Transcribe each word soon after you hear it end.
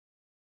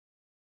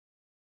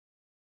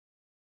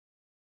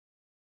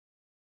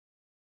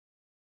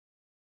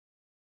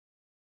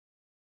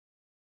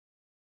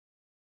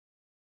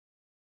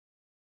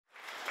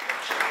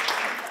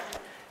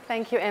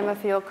Thank you, Emma,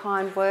 for your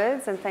kind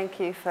words, and thank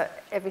you for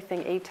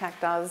everything ETAC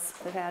does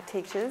with our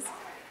teachers.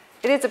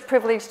 It is a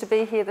privilege to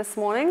be here this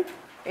morning.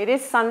 It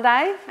is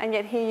Sunday, and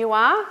yet here you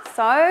are.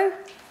 So,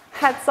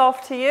 hats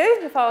off to you.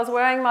 If I was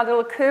wearing my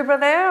little Kubra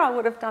there, I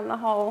would have done the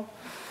whole,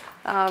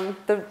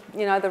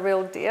 the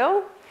real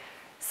deal.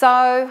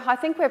 So, I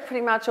think we're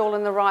pretty much all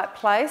in the right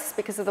place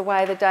because of the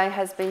way the day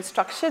has been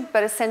structured,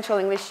 but Essential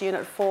English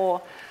Unit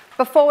 4.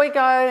 Before we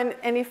go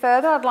any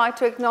further, I'd like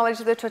to acknowledge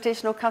the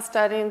traditional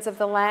custodians of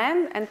the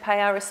land and pay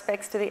our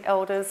respects to the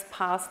elders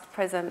past,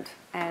 present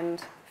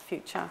and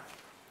future.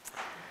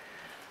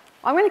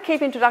 I'm going to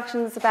keep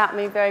introductions about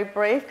me very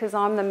brief because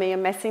I'm the mere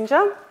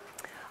messenger.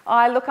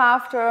 I look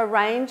after a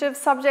range of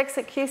subjects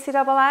at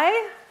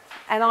QCAA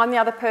and I'm the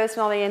other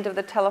person on the end of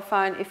the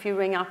telephone if you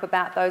ring up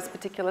about those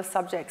particular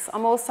subjects.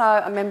 I'm also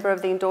a member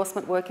of the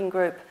Endorsement Working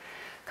Group.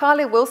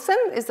 Kylie Wilson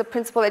is the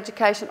Principal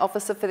Education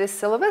Officer for this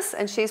syllabus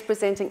and she's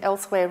presenting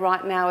elsewhere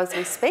right now as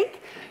we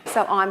speak,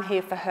 so I'm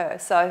here for her.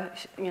 So,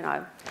 you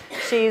know,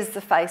 she's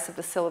the face of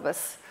the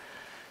syllabus.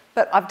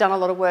 But I've done a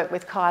lot of work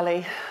with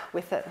Kylie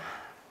with it.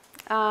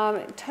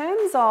 In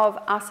terms of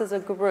us as a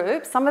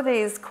group, some of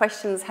these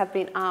questions have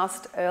been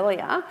asked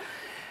earlier.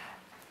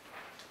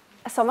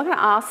 So I'm not going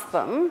to ask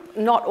them,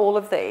 not all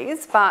of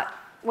these, but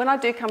when I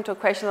do come to a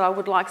question that I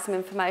would like some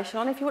information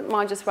on, if you wouldn't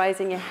mind just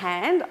raising your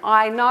hand.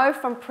 I know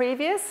from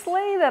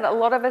previously that a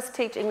lot of us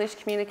teach English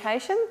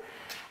communication,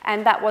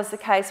 and that was the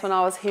case when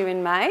I was here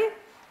in May.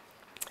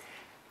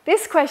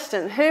 This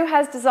question, who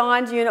has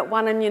designed Unit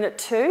 1 and Unit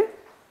 2?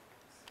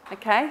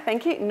 Okay,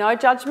 thank you. No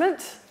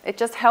judgment. It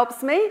just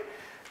helps me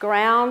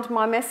ground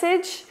my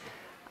message.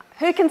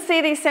 Who can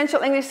see the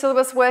Essential English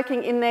syllabus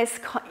working in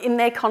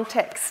their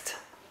context?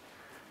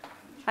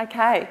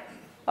 Okay.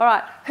 All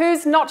right,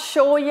 who's not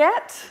sure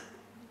yet?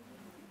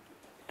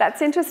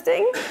 That's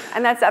interesting,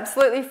 and that's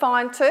absolutely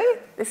fine too.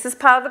 This is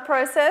part of the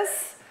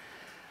process.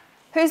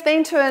 Who's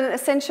been to an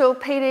Essential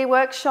PD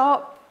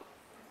workshop?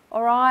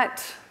 All right,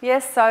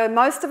 yes, so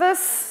most of us,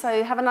 so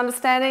you have an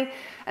understanding.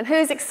 And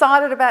who's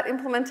excited about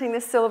implementing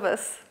this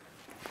syllabus?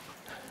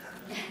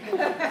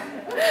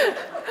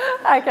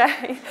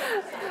 Okay.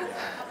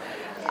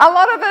 A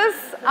lot of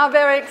us are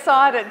very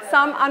excited,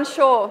 some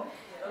unsure,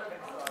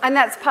 and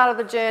that's part of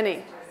the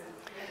journey.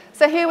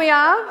 So here we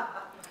are.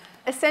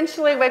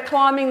 Essentially, we're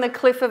climbing the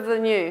cliff of the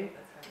new.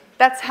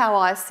 That's how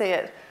I see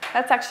it.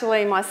 That's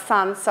actually my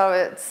son,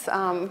 so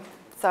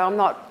I'm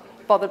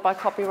not bothered by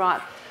copyright.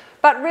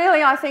 But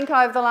really, I think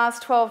over the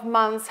last 12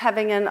 months,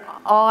 having an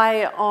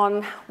eye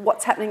on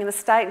what's happening in the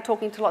state and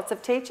talking to lots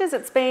of teachers,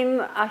 it's been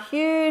a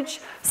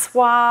huge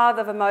swath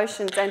of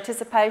emotions: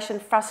 anticipation,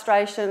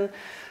 frustration,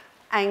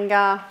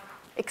 anger,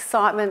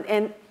 excitement,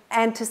 and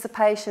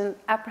anticipation,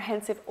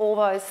 apprehensive, all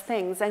those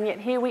things. And yet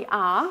here we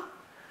are.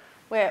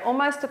 We're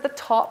almost at the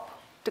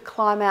top to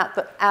climb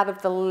out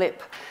of the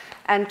lip.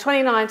 And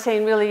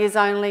 2019 really is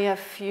only a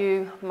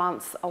few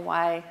months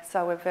away,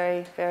 so we're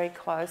very, very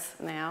close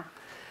now.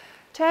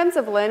 In terms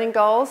of learning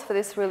goals for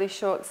this really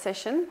short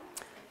session,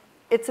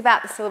 it's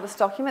about the syllabus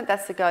document.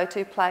 That's the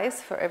go-to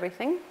place for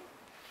everything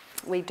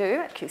we do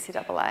at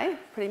QCAA,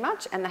 pretty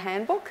much, and the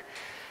handbook.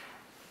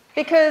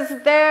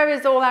 Because there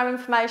is all our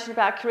information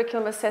about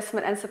curriculum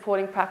assessment and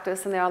supporting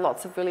practice, and there are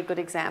lots of really good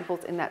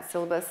examples in that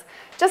syllabus.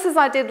 Just as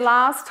I did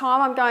last time,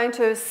 I'm going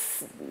to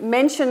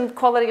mention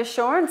quality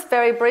assurance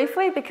very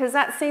briefly because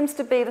that seems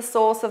to be the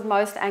source of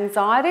most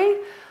anxiety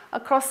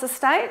across the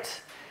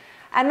state.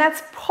 And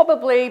that's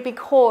probably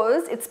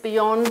because it's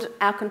beyond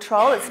our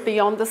control, it's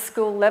beyond the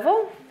school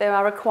level. There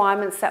are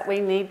requirements that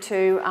we need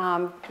to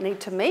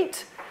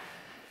meet,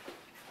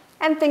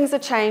 and things are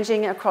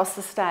changing across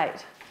the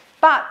state.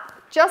 But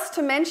just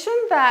to mention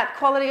that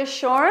quality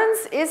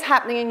assurance is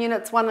happening in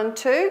Units 1 and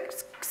 2.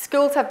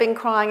 Schools have been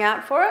crying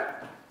out for it.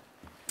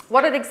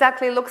 What it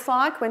exactly looks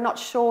like, we're not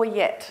sure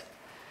yet.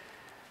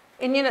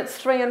 In Units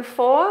 3 and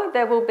 4,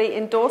 there will be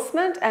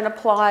endorsement and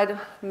applied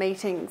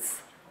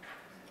meetings.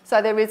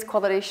 So there is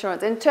quality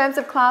assurance. In terms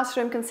of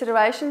classroom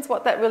considerations,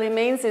 what that really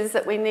means is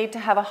that we need to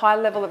have a high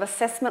level of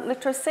assessment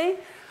literacy.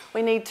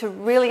 We need to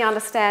really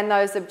understand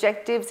those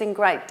objectives in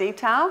great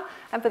detail.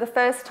 And for the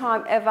first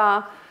time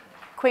ever,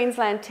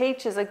 Queensland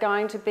teachers are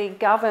going to be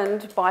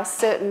governed by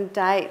certain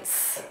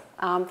dates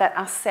that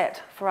are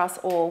set for us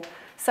all.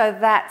 So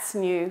that's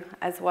new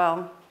as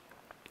well.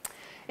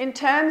 In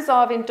terms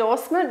of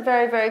endorsement,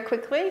 very, very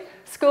quickly,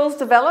 schools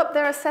develop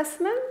their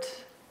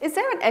assessment. Is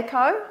there an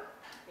echo?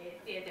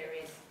 Yeah, there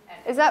is.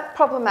 Is that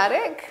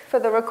problematic for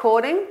the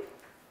recording?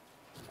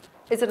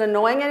 Is it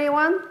annoying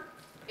anyone?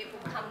 It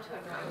will come to a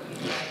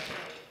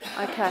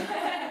road. Okay.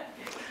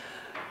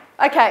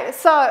 Okay,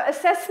 so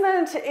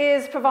assessment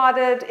is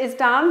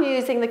done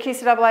using the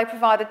QCAA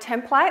provided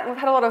template. We've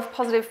had a lot of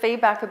positive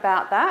feedback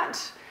about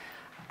that.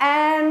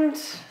 And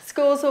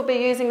schools will be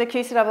using the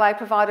QCAA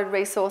provided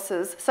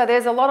resources. So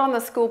there's a lot on the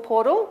school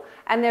portal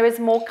and there is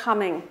more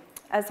coming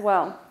as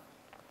well.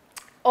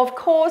 Of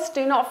course,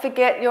 do not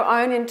forget your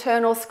own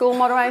internal school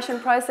moderation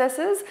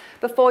processes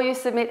before you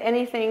submit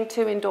anything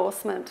to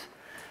endorsement.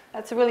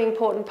 That's a really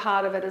important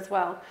part of it as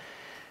well.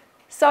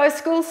 So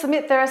schools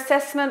submit their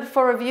assessment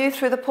for review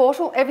through the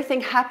portal. Everything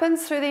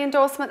happens through the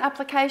endorsement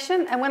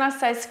application. And when I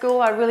say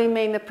school, I really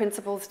mean the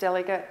principal's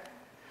delegate.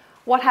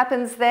 What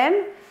happens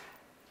then?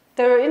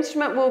 The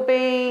instrument will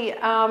be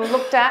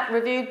looked at,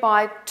 reviewed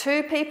by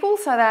 2 people.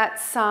 So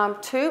that's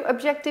 2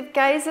 objective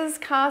gazes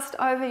cast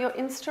over your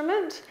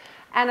instrument,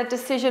 and a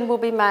decision will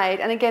be made.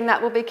 And again,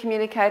 that will be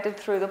communicated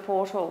through the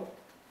portal.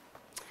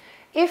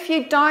 If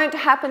you don't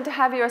happen to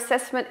have your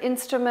assessment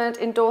instrument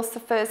endorsed the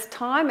first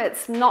time,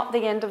 it's not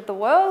the end of the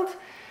world.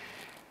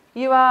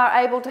 You are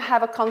able to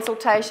have a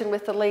consultation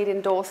with the lead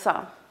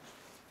endorser.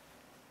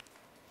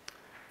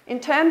 In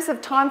terms of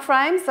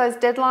timeframes, those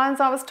deadlines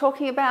I was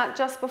talking about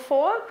just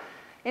before,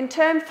 in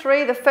term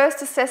 3, the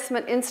first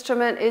assessment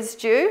instrument is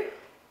due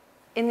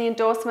in the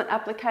endorsement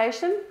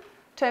application,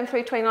 term 3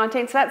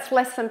 2019, so that's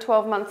less than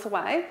 12 months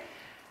away.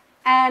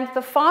 And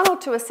the final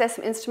 2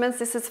 assessment instruments,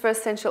 this is for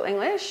Essential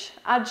English,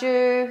 are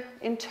due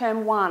in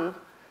term 1,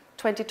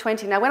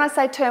 2020. Now, when I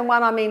say term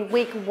 1, I mean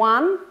week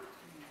 1,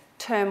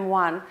 term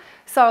 1.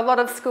 So a lot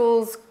of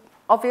schools,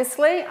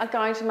 obviously, are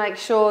going to make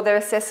sure their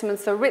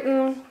assessments are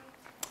written,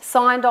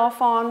 signed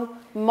off on,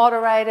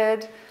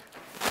 moderated,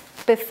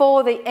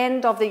 before the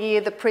end of the year,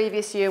 the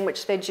previous year in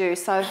which they're due.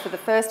 So for the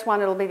first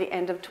one, it'll be the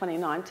end of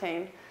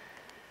 2019.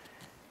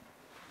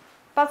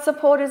 But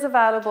support is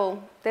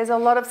available. There's a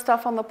lot of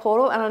stuff on the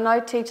portal, and I know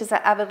teachers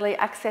are avidly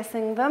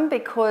accessing them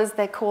because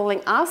they're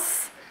calling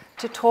us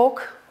to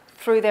talk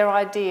through their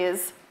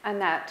ideas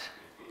and that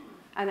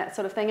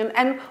sort of thing.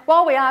 And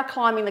while we are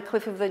climbing the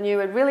cliff of the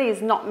new, it really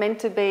is not meant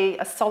to be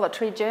a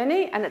solitary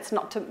journey, and it's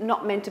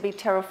not meant to be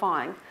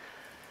terrifying.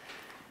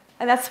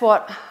 And that's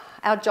what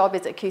our job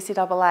is at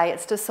QCAA,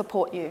 it's to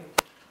support you.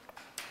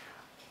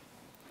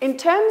 In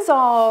terms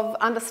of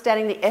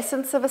understanding the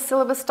essence of a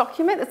syllabus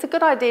document, it's a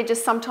good idea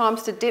just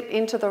sometimes to dip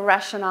into the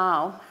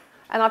rationale.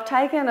 And I've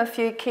taken a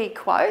few key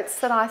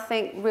quotes that I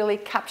think really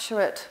capture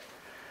it.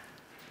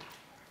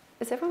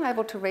 Is everyone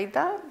able to read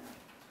that?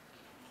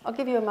 I'll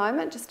give you a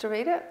moment just to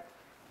read it.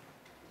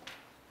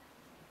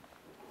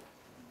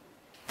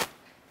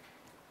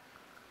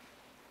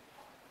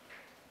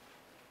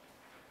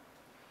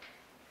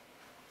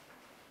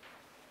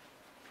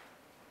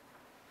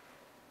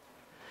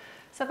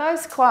 So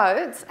those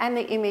quotes and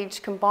the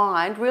image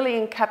combined really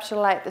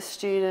encapsulate the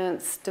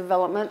students'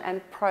 development and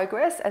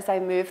progress as they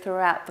move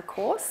throughout the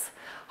course,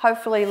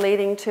 hopefully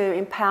leading to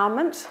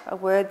empowerment, a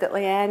word that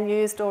Leanne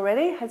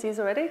has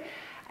used already,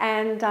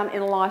 and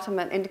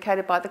enlightenment,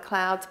 indicated by the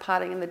clouds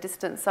parting in the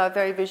distance. So a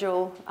very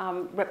visual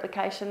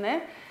replication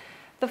there.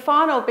 The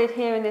final bit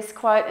here in this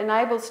quote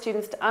enables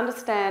students to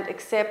understand,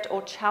 accept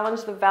or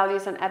challenge the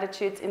values and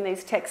attitudes in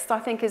these texts, I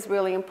think is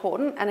really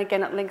important. And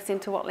again, it links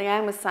into what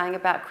Leanne was saying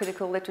about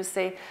critical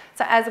literacy.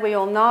 So as we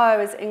all know,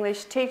 as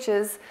English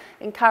teachers,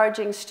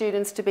 encouraging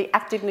students to be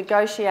active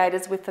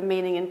negotiators with the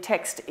meaning in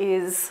text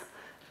is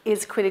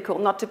critical,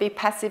 not to be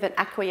passive and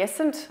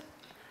acquiescent.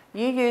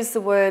 You use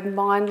the word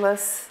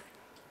mindless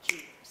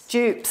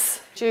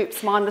dupes,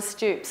 mindless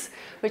dupes,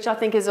 which I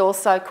think is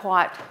also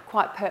quite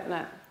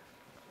pertinent.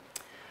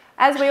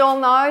 As we all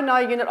know, no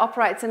unit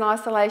operates in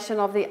isolation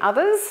of the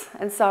others,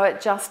 and so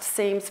it just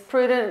seems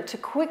prudent to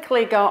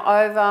quickly go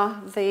over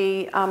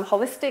the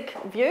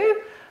holistic view,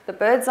 the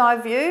bird's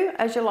eye view,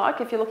 as you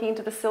like, if you're looking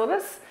into the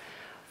syllabus.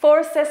 For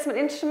assessment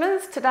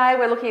instruments, today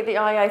we're looking at the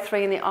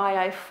IA3 and the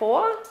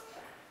IA4.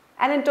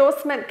 And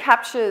endorsement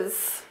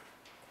captures,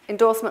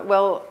 endorsement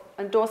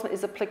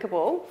is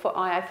applicable for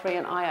IA3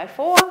 and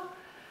IA4.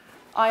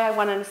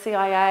 IA1 and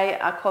CIA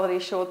are quality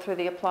assured through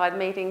the applied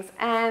meetings,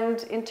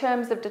 and in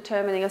terms of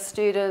determining a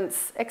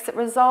student's exit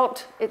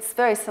result, it's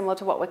very similar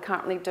to what we're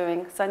currently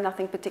doing, so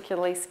nothing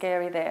particularly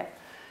scary there.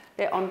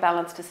 They're on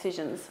balance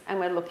decisions, and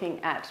we're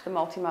looking at the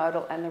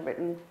multimodal and the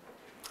written.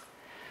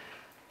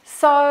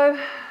 So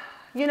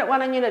Unit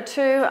 1 and Unit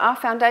 2 are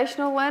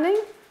foundational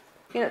learning.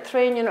 Unit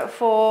 3 and Unit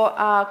 4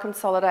 are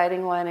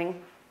consolidating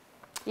learning.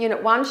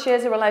 Unit 1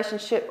 shares a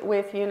relationship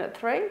with Unit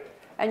 3.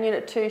 And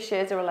Unit 2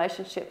 shares a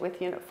relationship with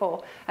Unit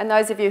 4. And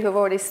those of you who have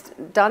already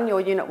done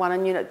your Unit 1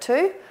 and Unit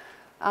 2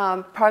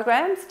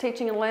 programs,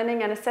 teaching and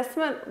learning and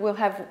assessment, will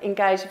have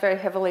engaged very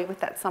heavily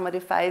with that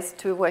summative phase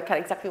to work out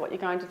exactly what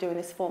you're going to do in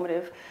this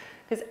formative.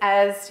 Because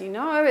as you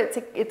know,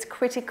 it's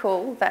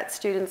critical that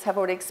students have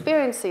already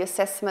experienced the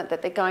assessment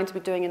that they're going to be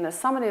doing in the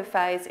summative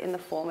phase in the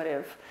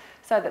formative,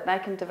 so that they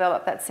can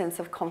develop that sense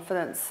of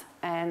confidence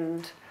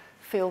and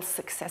feel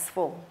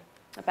successful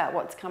about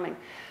what's coming.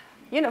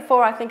 Unit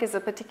 4, I think, is a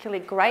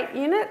particularly great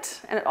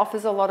unit, and it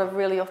offers a lot of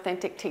really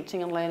authentic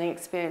teaching and learning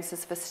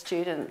experiences for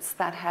students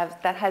that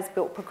has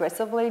built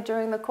progressively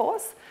during the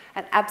course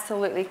and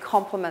absolutely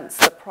complements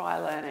the prior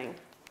learning.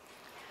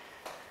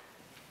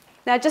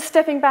 Now, just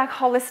stepping back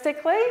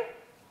holistically,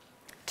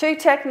 2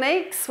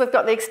 techniques. We've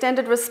got the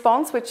extended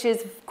response, which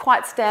is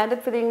quite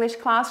standard for the English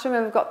classroom,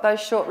 and we've got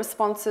those short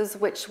responses,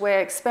 which we're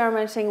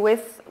experimenting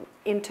with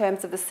in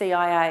terms of the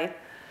CIA.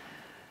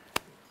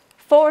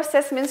 4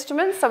 assessment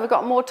instruments, so we've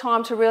got more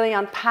time to really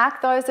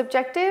unpack those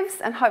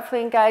objectives and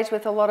hopefully engage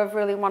with a lot of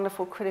really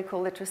wonderful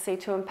critical literacy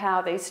to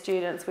empower these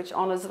students, which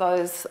honours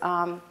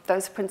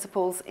those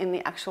principles in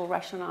the actual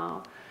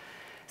rationale.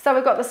 So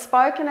we've got the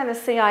spoken and the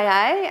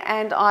CIA,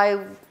 and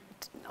I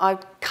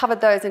covered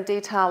those in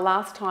detail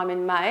last time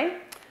in May.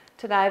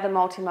 Today, the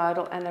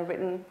multimodal and the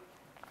written.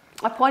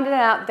 I pointed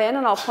out then,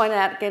 and I'll point it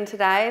out again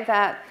today,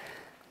 that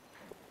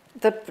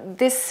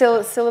this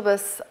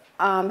syllabus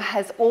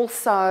has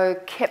also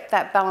kept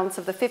that balance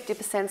of the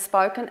 50%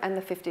 spoken and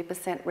the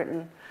 50%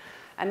 written.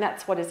 And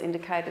that's what is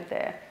indicated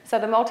there. So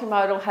the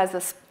multimodal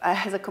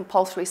has a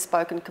compulsory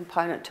spoken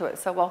component to it.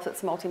 So whilst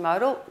it's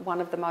multimodal, one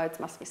of the modes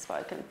must be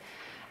spoken.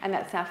 And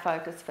that's our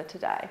focus for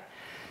today.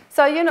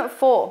 So Unit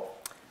 4.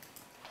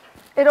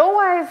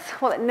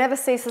 It never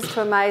ceases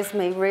to amaze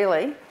me,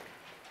 really,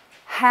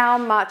 how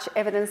much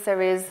evidence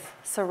there is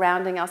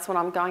surrounding us when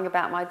I'm going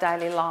about my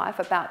daily life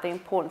about the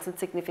importance and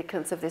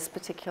significance of this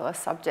particular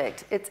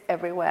subject. It's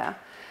everywhere.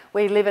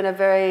 We live in a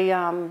very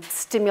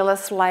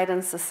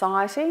stimulus-laden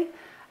society,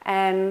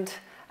 and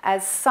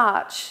as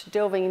such,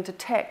 delving into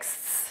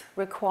texts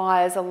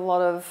requires a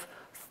lot of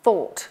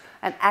thought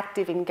and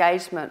active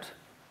engagement.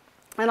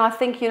 And I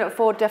think Unit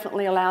 4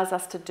 definitely allows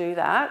us to do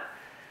that.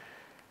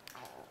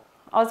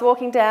 I was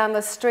walking down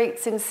the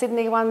streets in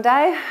Sydney one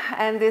day,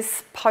 and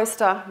this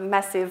poster,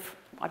 massive,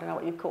 I don't know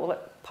what you'd call it,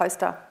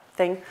 poster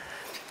thing,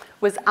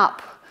 was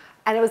up.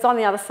 And it was on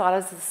the other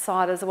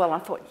side as well.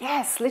 And I thought,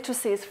 yes,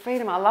 literacy is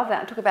freedom. I love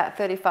that. I took about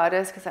 30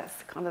 photos because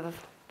that's kind of the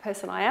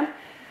person I am.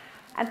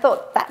 And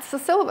thought, that's the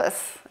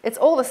syllabus. It's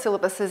all the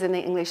syllabuses in the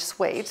English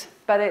suite,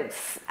 but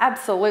it's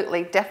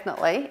absolutely,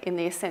 definitely in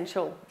the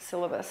essential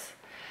syllabus.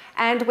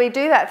 And we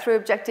do that through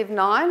Objective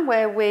 9,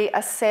 where we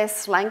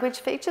assess language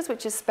features,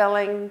 which is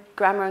spelling,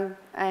 grammar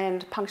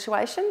and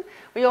punctuation.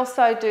 We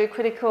also do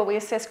we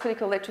assess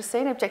critical literacy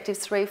in Objectives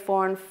 3,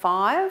 4 and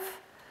 5.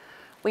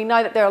 We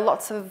know that there are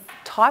lots of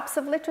types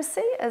of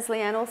literacy, as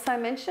Leanne also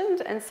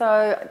mentioned, and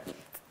so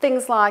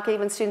things like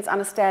even students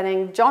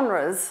understanding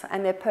genres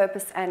and their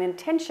purpose and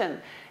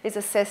intention is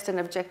assessed in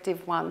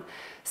Objective 1.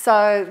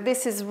 So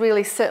this is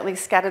really certainly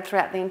scattered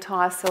throughout the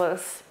entire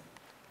syllabus.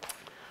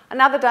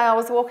 Another day I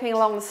was walking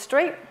along the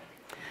street,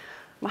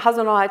 my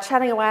husband and I are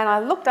chatting away, and I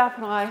looked up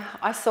and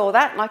I saw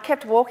that, and I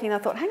kept walking and I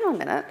thought, hang on a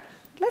minute,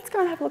 let's go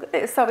and have a look at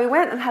this. So we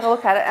went and had a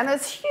look at it, and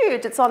it's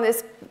huge. It's on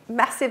this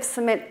massive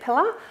cement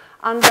pillar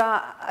under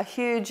a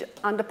huge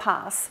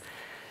underpass.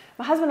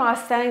 My husband and I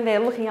are standing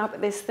there looking up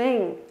at this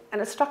thing, and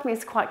it struck me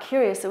as quite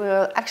curious that we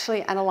were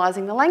actually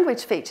analysing the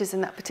language features in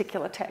that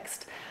particular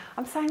text.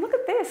 I'm saying, look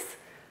at this.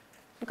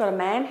 We've got a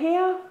man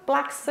here,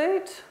 black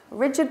suit,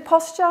 rigid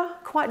posture,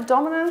 quite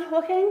dominant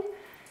looking.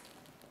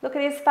 Look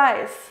at his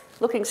face,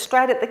 looking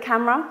straight at the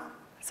camera.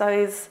 So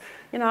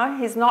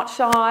he's not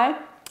shy.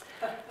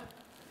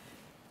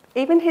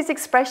 Even his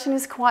expression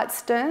is quite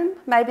stern,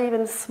 maybe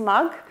even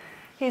smug.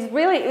 He's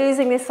really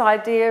oozing this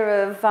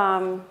idea of,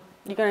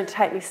 you're going to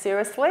take me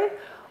seriously,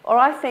 or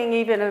I think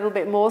even a little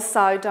bit more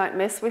so, don't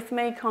mess with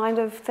me kind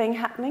of thing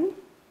happening. And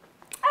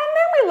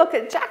then we look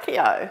at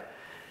Jackie-O.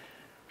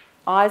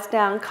 Eyes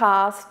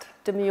downcast,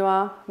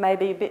 demure,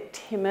 maybe a bit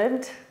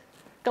timid,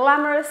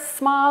 glamorous,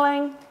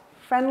 smiling,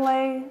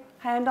 friendly,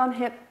 hand on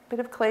hip, bit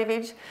of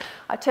cleavage.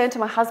 I turned to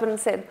my husband and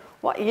said,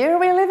 what year are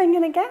we living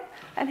in again?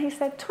 And he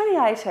said,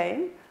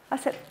 2018. I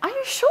said, are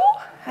you sure?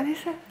 And he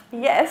said,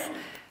 yes.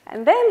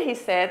 And then he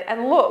said,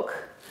 and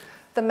look,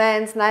 the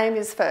man's name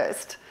is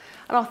first.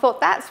 And I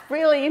thought, that's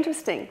really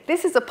interesting.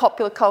 This is a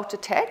popular culture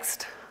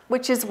text,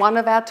 which is one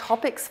of our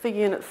topics for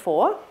Unit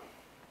 4.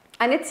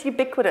 And it's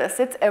ubiquitous,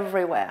 it's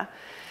everywhere.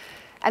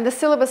 And the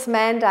syllabus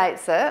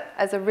mandates it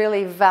as a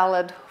really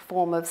valid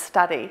form of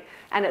study,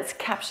 and it's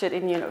captured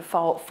in Unit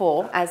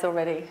 4, as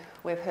already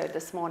we've heard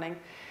this morning.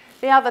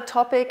 The other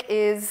topic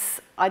is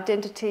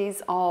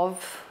identities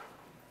of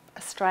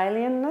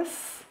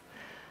Australianness,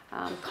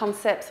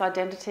 concepts,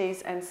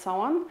 identities, and so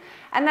on.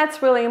 And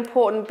that's really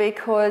important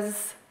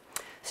because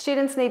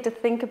students need to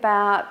think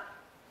about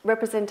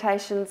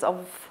representations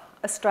of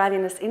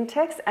Australianness in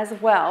text as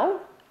well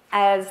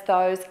as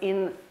those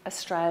in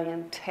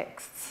Australian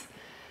texts.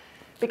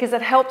 Because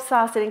it helps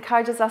us, it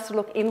encourages us to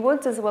look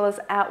inwards as well as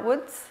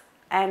outwards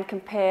and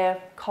compare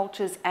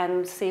cultures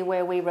and see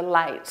where we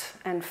relate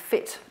and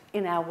fit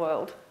in our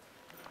world.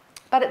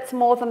 But it's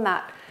more than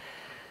that.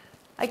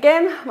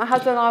 Again, my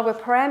husband and I were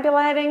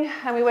perambulating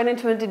and we went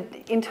into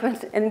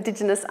an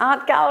Indigenous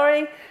art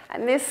gallery,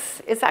 and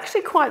this is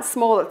actually quite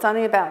small, it's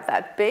only about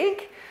that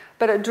big,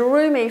 but it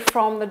drew me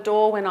from the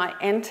door when I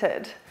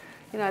entered.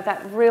 You know,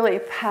 that really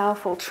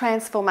powerful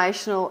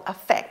transformational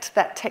effect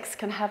that text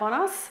can have on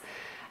us.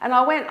 And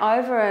I went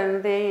over,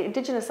 and the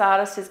Indigenous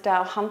artist is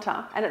Dale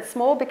Hunter, and it's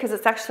small because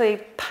it's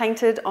actually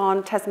painted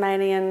on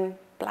Tasmanian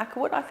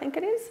blackwood, I think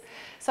it is.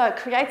 So it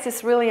creates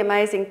this really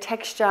amazing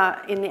texture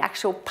in the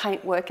actual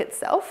paintwork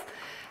itself.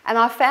 And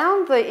I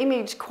found the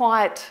image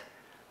quite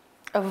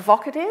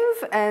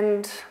evocative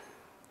and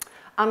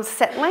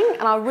unsettling,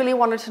 and I really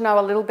wanted to know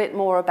a little bit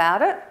more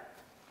about it.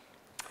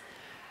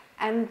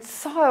 And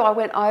so I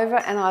went over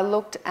and I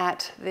looked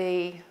at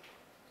the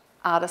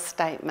artist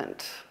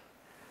statement.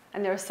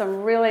 And there are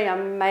some really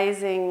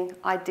amazing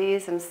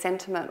ideas and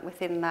sentiment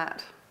within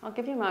that. I'll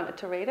give you a moment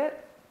to read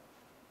it.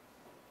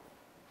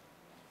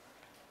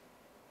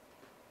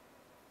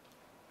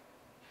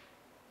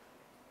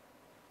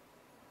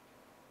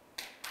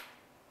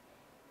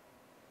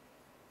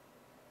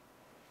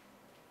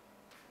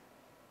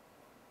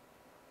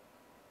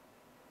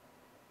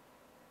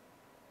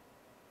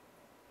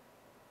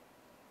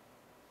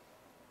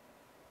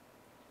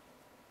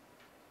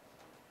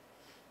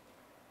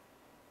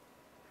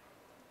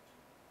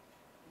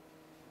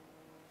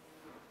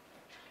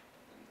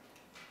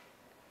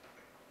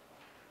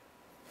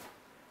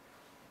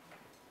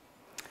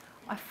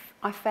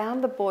 I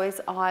found the boy's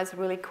eyes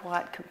really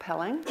quite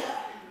compelling,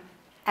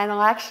 and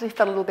I actually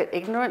felt a little bit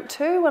ignorant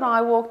too when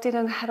I walked in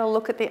and had a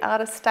look at the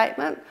artist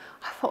statement.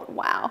 I thought,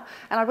 wow,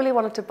 and I really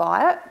wanted to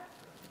buy it.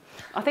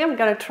 I think I'm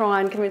going to try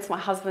and convince my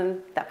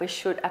husband that we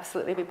should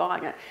absolutely be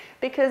buying it,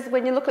 because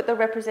when you look at the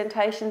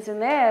representations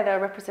in there are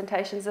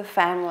representations of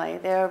family,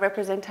 there are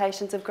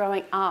representations of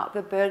growing up,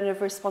 the burden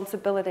of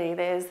responsibility,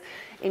 there's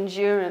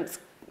endurance,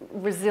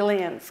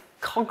 resilience,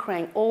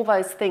 conquering, all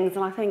those things,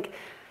 and I think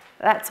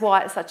that's why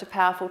it's such a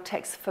powerful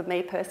text for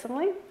me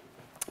personally,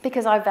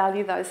 because I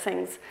value those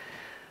things.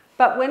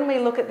 But when we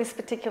look at this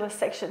particular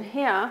section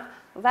here,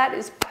 that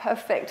is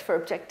perfect for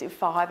Objective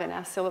 5 in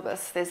our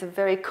syllabus. There's a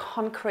very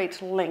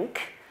concrete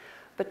link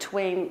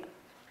between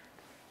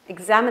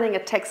examining a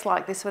text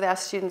like this with our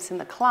students in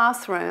the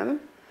classroom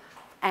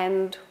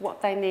and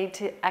what they need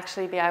to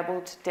actually be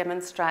able to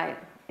demonstrate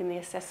in the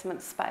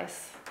assessment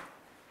space.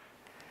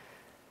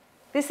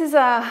 This is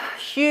a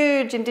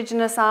huge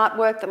Indigenous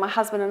artwork that my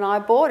husband and I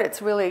bought.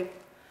 It's really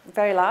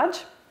very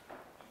large.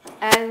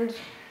 And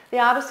the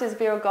artist is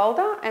Vera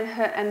Golder,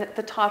 and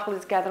the title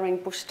is Gathering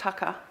Bush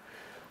Tucker.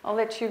 I'll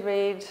let you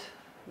read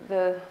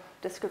the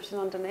description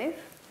underneath.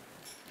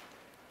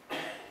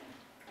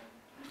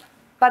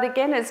 But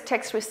again, as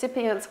text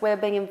recipients, we're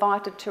being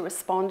invited to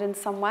respond in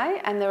some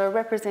way, and there are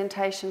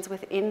representations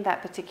within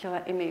that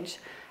particular image.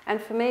 And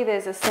for me,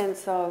 there's a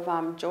sense of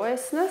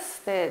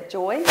joyousness,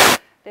 joy.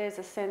 There's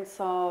a sense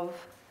of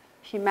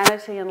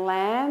humanity and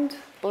land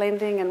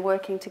blending and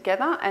working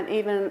together, and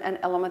even an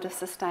element of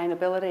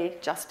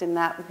sustainability just in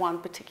that one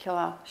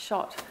particular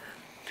shot.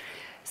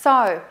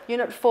 So,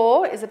 Unit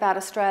 4 is about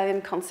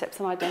Australian concepts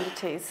and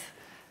identities,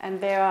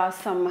 and there are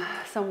some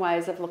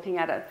ways of looking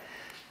at it.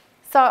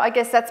 So I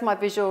guess that's my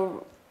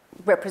visual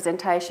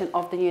representation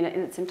of the unit in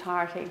its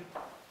entirety.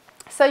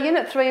 So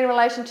Unit 3 in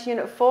relation to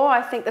Unit 4,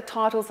 I think the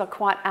titles are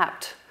quite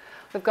apt.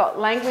 We've got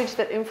language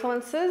that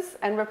influences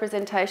and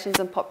representations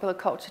in popular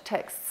culture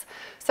texts.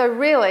 So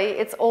really,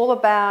 it's all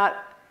about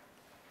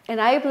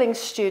enabling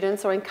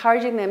students or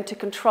encouraging them to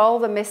control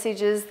the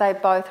messages they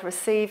both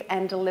receive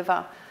and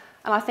deliver.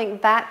 And I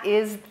think that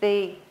is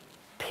the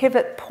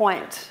pivot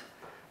point.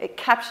 It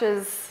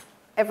captures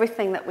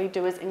everything that we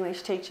do as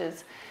English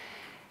teachers.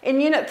 In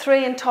Unit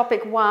 3 in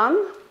Topic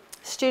 1,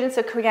 students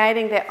are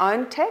creating their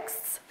own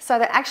texts. So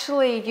they're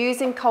actually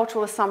using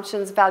cultural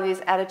assumptions,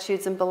 values,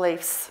 attitudes and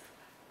beliefs.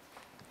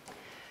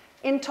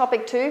 In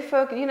Topic 2,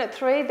 for Unit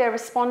 3, they're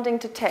responding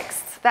to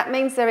texts. That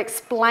means they're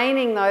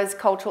explaining those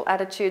cultural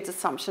attitudes,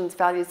 assumptions,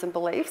 values and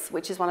beliefs,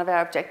 which is one of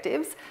our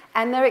objectives,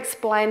 and they're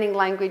explaining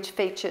language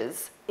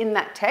features in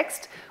that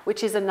text,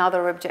 which is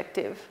another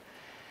objective.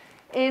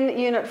 In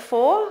Unit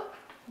 4,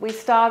 we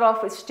start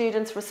off with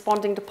students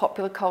responding to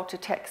popular culture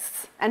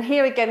texts. And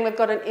here again, we've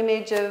got an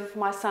image of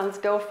my son's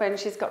girlfriend.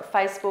 She's got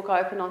Facebook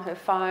open on her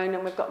phone,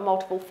 and we've got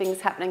multiple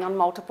things happening on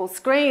multiple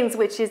screens,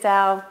 which is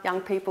our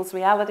young people's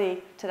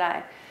reality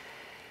today.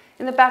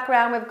 In the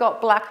background, we've got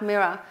Black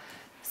Mirror.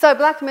 So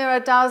Black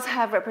Mirror does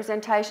have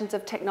representations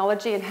of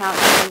technology and how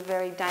it's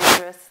very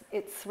dangerous.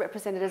 It's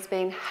represented as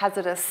being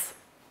hazardous.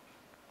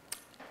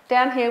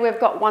 Down here, we've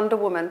got Wonder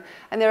Woman,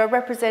 and there are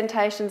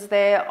representations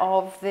there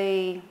of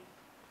the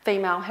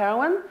female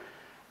heroine,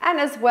 and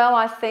as well,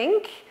 I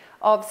think,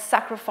 of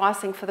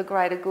sacrificing for the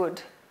greater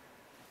good.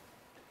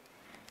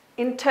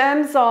 In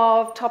terms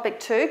of Topic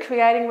 2,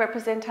 creating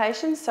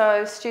representation,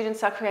 so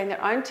students are creating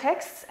their own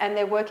texts and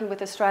they're working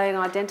with Australian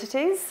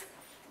identities.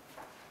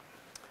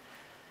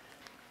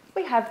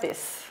 We have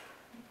this.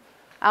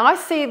 And I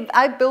see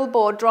a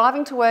billboard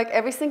driving to work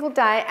every single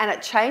day, and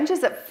it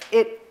changes,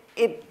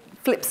 it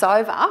flips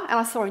over, and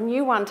I saw a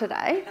new one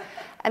today,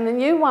 and the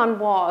new one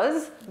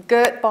was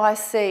Girt by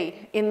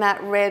Sea in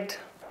that red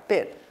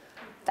bit.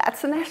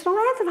 That's the national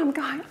anthem. I'm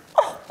going,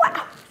 oh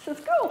wow, this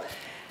is cool.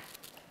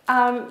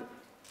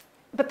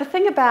 But the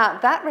thing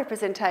about that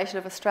representation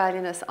of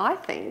Australianness, I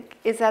think,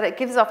 is that it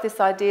gives off this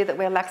idea that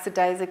we're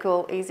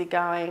lackadaisical,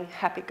 easygoing,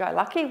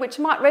 happy-go-lucky, which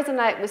might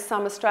resonate with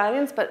some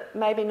Australians, but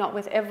maybe not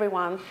with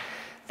everyone.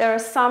 There are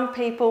some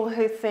people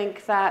who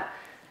think that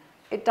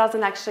it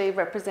doesn't actually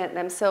represent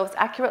themselves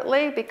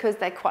accurately because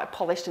they're quite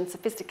polished and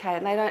sophisticated,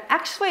 and they don't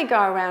actually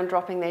go around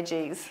dropping their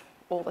G's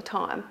all the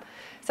time.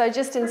 So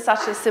just in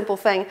such a simple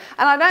thing.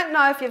 And I don't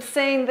know if you've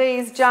seen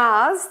these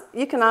jars.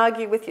 You can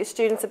argue with your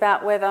students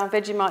about whether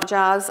Vegemite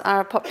jars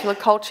are a popular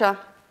culture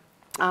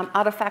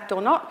artefact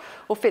or not,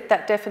 or fit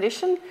that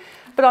definition.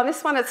 But on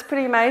this one, it's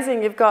pretty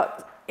amazing. You've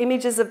got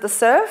images of the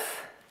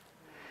surf,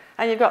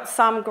 and you've got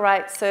some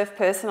great surf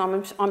person.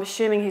 I'm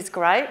assuming he's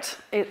great.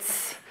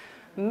 It's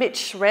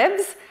Mitch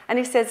Rebs, and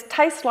he says,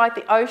 tastes like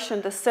the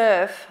ocean, the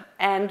surf,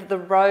 and the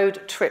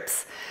road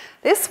trips.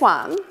 This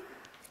one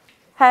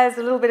has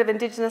a little bit of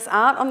Indigenous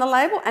art on the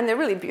label, and they're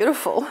really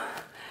beautiful.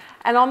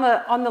 And on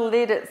the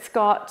lid, it's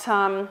got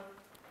a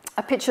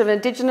picture of an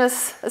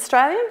Indigenous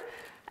Australian,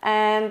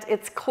 and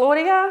it's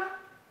Claudia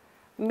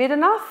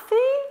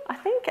Midanathi, I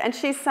think, and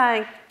she's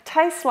saying,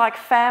 tastes like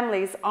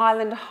family's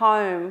island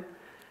home,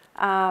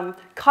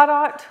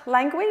 Kayardild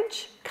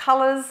language,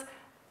 colours,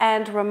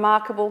 and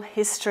remarkable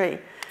history.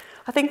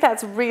 I think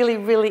that's really,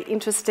 really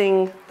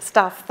interesting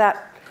stuff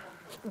that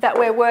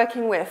we're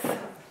working with.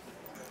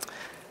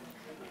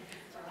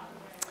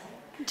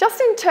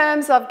 Just in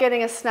terms of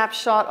getting a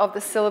snapshot of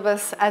the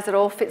syllabus as it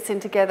all fits in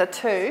together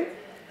too,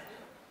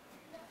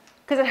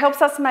 because it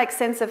helps us make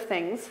sense of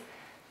things.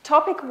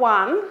 Topic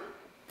 1,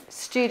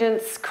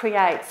 students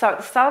create. So at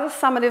the start of the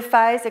summative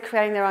phase, they're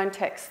creating their own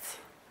texts.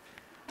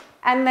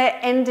 And they're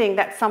ending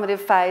that summative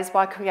phase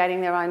by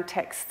creating their own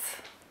texts.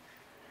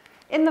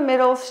 In the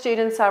middle,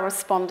 students are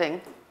responding.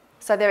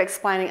 So they're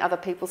explaining other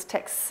people's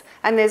texts.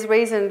 And there's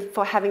reason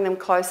for having them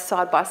close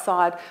side by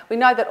side. We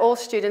know that all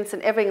students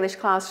in every English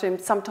classroom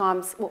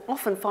sometimes will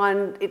often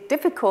find it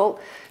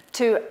difficult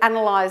to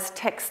analyse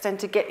text and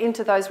to get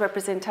into those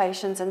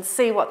representations and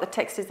see what the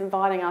text is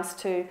inviting us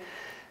to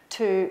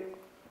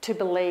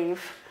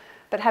believe.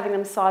 But having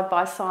them side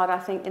by side, I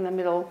think, in the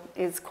middle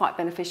is quite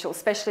beneficial,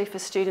 especially for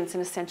students in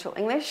Essential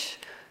English,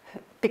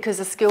 because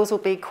the skills will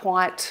be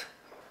quite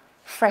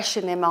fresh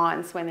in their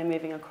minds when they're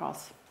moving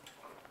across.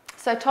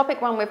 So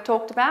topic 1 we've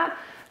talked about.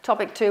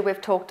 Topic 2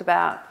 we've talked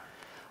about.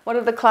 What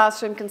are the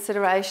classroom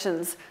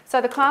considerations?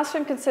 So the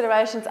classroom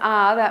considerations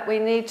are that we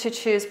need to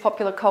choose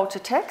popular culture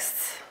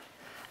texts,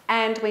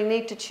 and we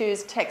need to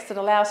choose texts that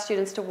allow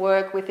students to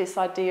work with this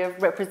idea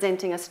of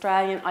representing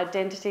Australian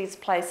identities,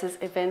 places,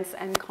 events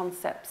and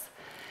concepts.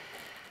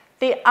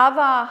 The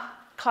other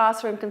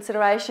classroom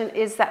consideration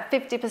is that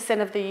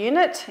 50% of the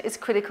unit is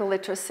critical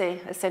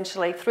literacy,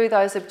 essentially, through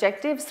those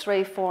objectives,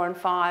 3, 4 and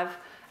 5,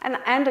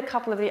 and a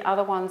couple of the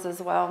other ones as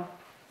well,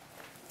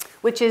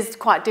 which is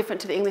quite different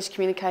to the English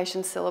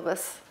communication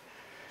syllabus.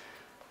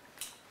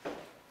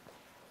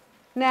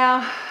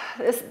 Now,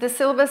 the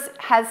syllabus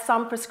has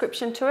some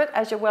prescription to it,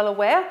 as you're well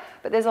aware,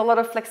 but there's a lot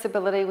of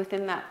flexibility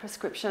within that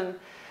prescription.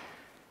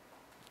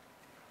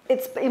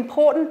 It's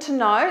important to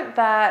note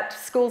that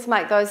schools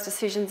make those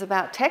decisions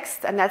about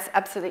text, and that's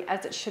absolutely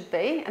as it should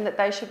be, and that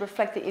they should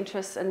reflect the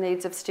interests and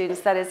needs of students.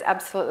 That is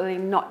absolutely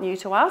not new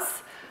to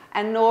us,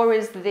 and nor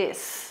is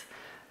this.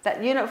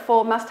 That Unit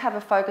 4 must have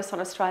a focus on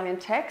Australian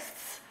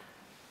texts,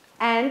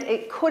 and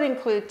it could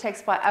include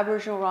texts by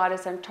Aboriginal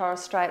writers and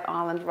Torres Strait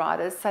Island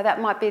writers. So that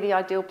might be the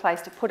ideal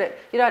place to put it.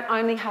 You don't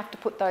only have to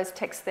put those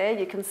texts there,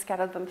 you can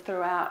scatter them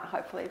throughout,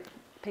 hopefully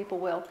people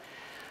will.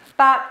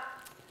 But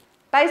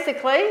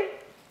basically,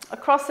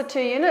 across the 2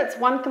 units,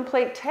 1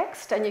 complete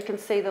text, and you can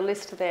see the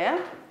list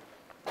there.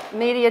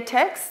 Media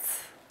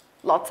texts,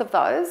 lots of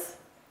those,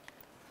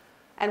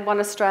 and 1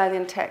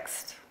 Australian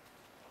text.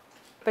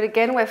 But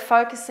again, we're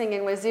focusing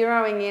and we're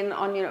zeroing in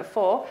on Unit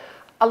 4.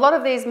 A lot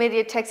of these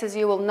media texts, as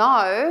you will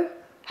know,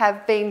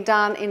 have been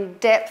done in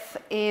depth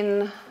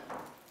in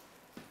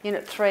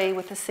Unit 3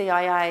 with the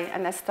CIA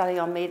and their study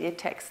on media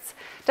texts.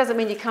 Doesn't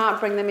mean you can't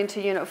bring them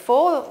into Unit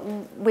 4.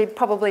 We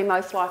probably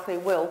most likely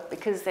will,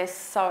 because they're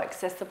so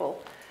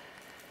accessible.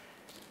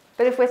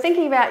 But if we're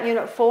thinking about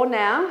Unit 4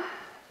 now,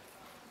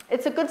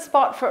 it's a good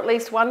spot for at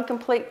least 1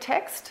 complete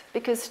text,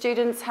 because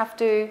students have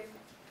to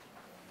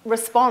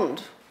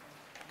respond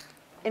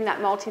in that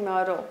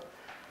multimodal,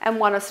 and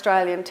 1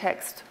 Australian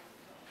text.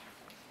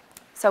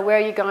 So where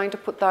are you going to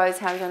put those?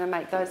 How are you going to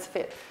make those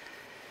fit?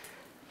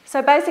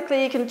 So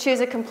basically you can choose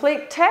a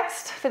complete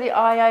text for the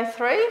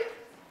IA3,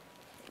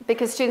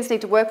 because students need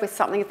to work with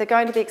something. If they're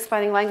going to be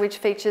explaining language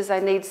features, they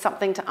need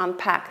something to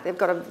unpack. You've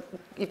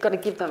got to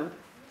give them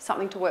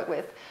something to work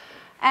with.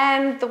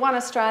 And the 1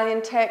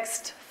 Australian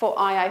text for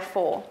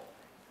IA4.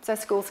 So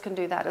schools can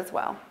do that as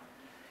well.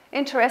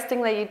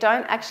 Interestingly, you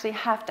don't actually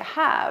have to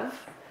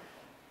have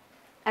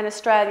an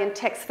Australian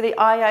text for the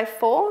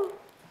IA4.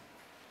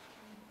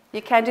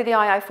 You can do the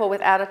IA4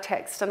 without a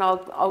text, and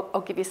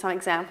I'll give you some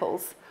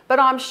examples. But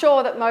I'm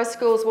sure that most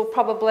schools will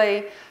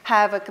probably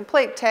have a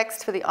complete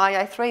text for the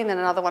IA3 and then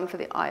another one for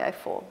the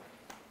IA4.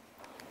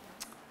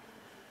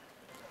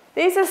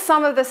 These are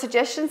some of the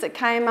suggestions that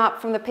came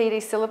up from the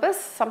PD syllabus.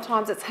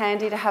 Sometimes it's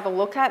handy to have a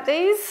look at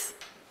these.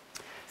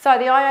 So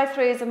the IA3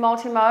 is a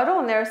multimodal,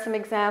 and there are some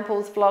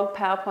examples: vlog,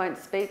 PowerPoint,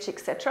 speech,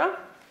 etc.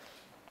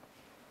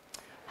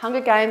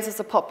 Hunger Games is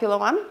a popular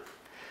one.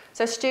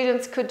 So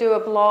students could do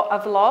a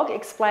vlog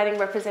explaining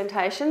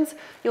representations.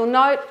 You'll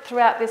note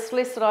throughout this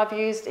list that I've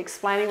used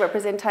explaining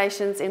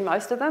representations in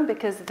most of them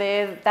because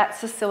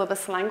that's the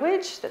syllabus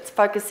language that's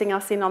focusing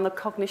us in on the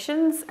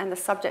cognitions and the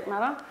subject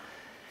matter.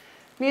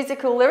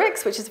 Musical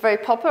lyrics, which is very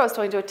popular. I was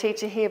talking to a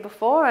teacher here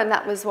before, and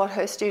that was what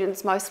her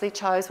students mostly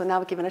chose when they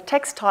were given a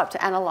text type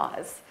to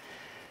analyse.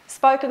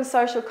 Spoken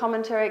social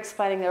commentary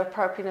explaining their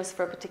appropriateness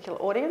for a particular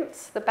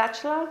audience. The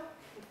Bachelor.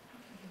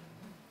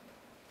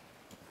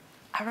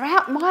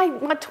 Around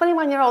my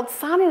 21-year-old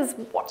son is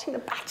watching The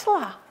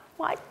Bachelor.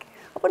 Like,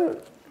 I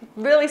wouldn't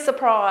really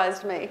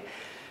surprised me,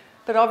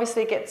 but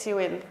obviously gets you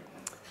in.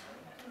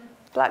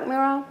 Black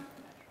Mirror.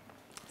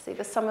 See,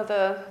 there's some of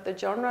the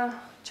genre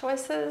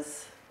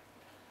choices.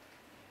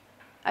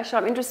 Actually,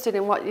 I'm interested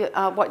in what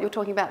you're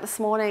talking about this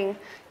morning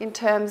in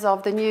terms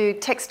of the new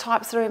text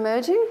types that are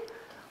emerging.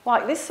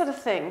 Like this sort of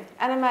thing,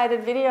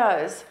 animated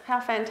videos,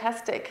 how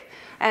fantastic.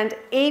 And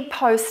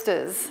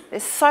e-posters,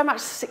 there's so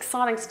much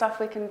exciting stuff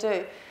we can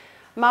do.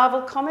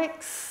 Marvel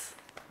Comics.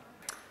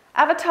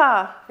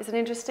 Avatar is an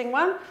interesting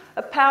one.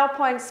 A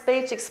PowerPoint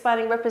speech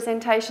explaining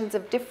representations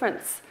of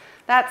difference.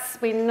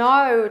 We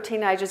know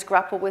teenagers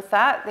grapple with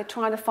that. They're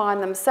trying to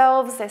find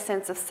themselves, their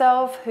sense of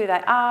self, who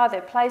they are,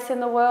 their place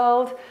in the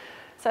world.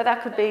 So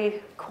that could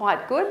be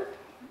quite good.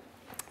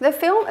 The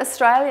film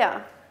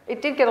Australia.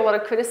 It did get a lot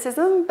of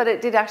criticism, but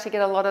it did actually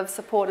get a lot of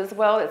support as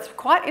well. It's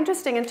quite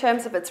interesting in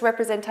terms of its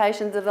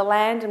representations of the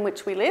land in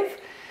which we live.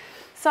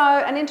 So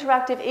an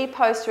interactive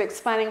e-poster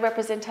explaining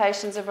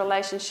representations of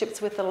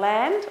relationships with the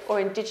land or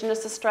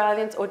Indigenous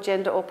Australians or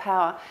gender or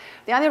power.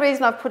 The only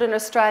reason I've put an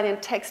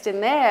Australian text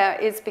in there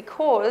is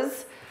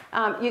because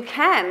you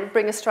can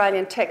bring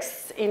Australian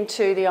texts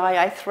into the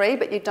IA3,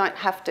 but you don't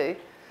have to.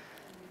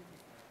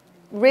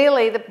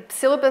 Really, the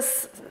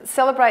syllabus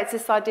celebrates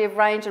this idea of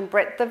range and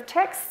breadth of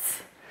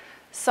texts.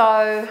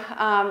 So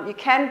you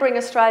can bring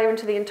Australia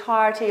into the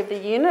entirety of the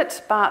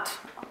unit, but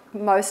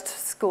most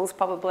schools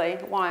probably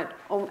won't.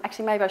 Or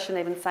actually, maybe I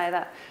shouldn't even say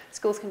that.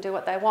 Schools can do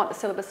what they want. The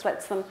syllabus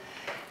lets them.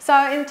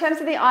 So in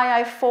terms of the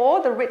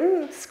IA4, the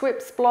written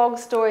scripts, blogs,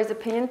 stories,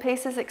 opinion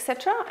pieces,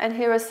 etc. And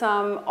here are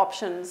some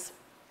options.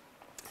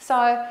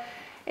 So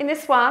in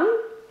this one,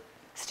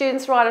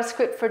 students write a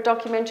script for a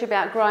documentary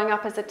about growing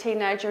up as a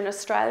teenager in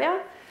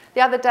Australia. The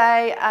other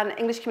day, an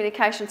English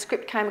communication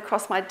script came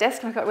across my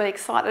desk and I got really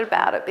excited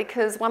about it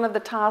because one of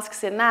the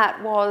tasks in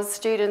that was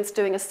students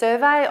doing a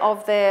survey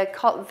of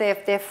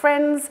their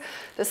friends,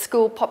 the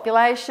school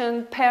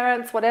population,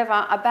 parents,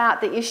 whatever,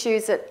 about the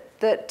issues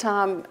that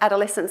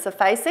adolescents are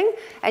facing,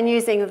 and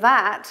using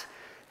that.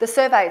 The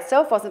survey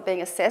itself wasn't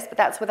being assessed, but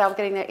that's where they were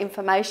getting their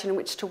information in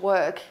which to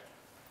work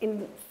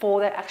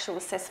for their actual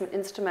assessment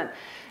instrument.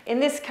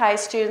 In this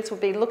case, students will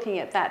be looking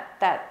at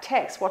that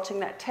text, watching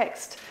that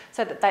text,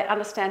 so that they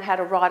understand how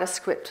to write a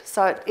script.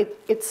 So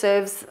it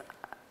serves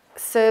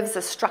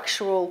a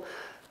structural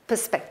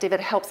perspective. It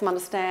helps them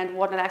understand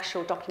what an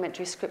actual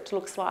documentary script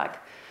looks like.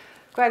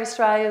 Great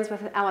Australians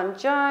with Alan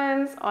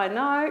Jones, I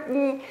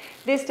know.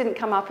 This didn't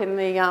come up in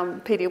the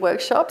PD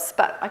workshops,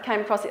 but I came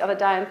across it the other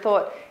day and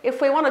thought,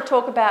 if we want to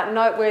talk about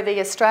noteworthy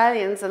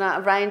Australians and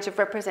a range of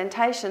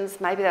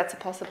representations, maybe that's a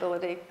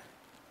possibility.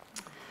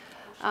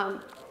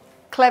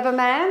 Clever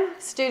Man,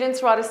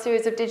 students write a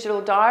series of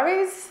digital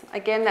diaries.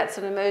 Again, that's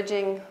an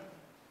emerging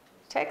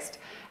text.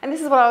 And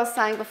this is what I was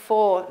saying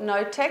before,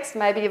 no text.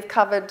 Maybe you've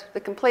covered the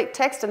complete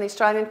text and the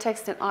Australian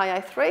text in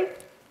IA3.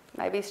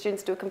 Maybe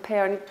students do a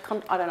compare and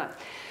I don't know.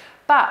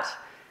 But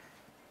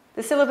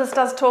the syllabus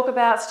does talk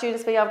about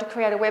students being able to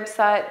create a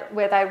website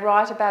where they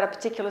write about a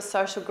particular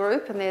social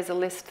group, and there's a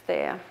list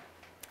there.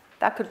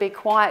 That could be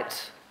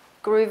quite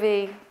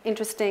groovy,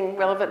 interesting,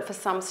 relevant for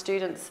some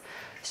students.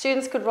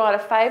 Students could write a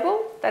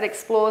fable that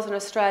explores an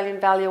Australian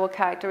value or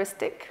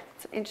characteristic.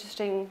 It's an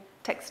interesting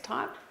text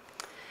type.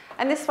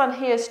 And this one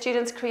here,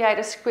 students create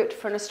a script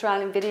for an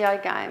Australian video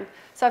game.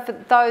 So for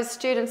those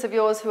students of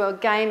yours who are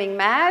gaming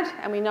mad,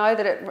 and we know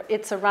that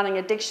it's a running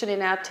addiction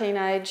in our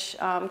teenage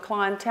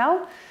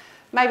clientele,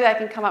 maybe they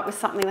can come up with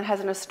something that has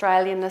an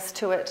Australianness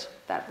to it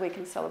that we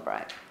can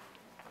celebrate.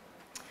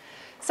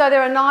 So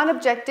there are 9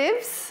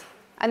 objectives,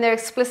 and they're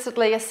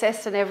explicitly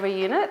assessed in every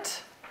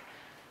unit,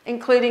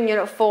 including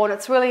Unit 4, and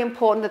it's really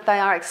important that they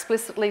are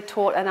explicitly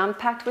taught and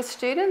unpacked with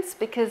students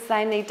because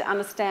they need to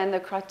understand the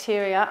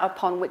criteria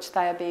upon which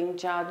they are being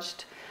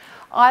judged.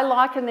 I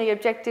liken the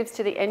objectives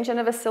to the engine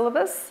of a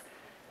syllabus.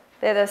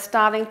 They're the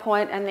starting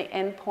point and the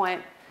end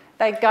point.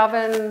 They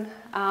govern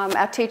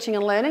our teaching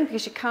and learning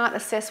because you can't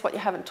assess what you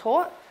haven't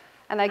taught,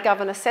 and they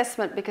govern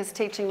assessment because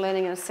teaching,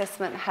 learning and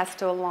assessment has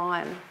to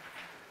align.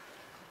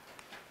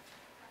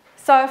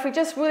 So if we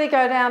just really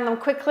go down them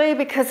quickly,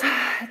 because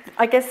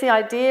I guess the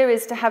idea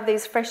is to have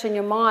these fresh in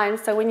your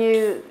mind, so when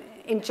you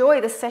enjoy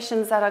the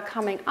sessions that are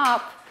coming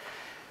up,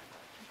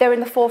 they're in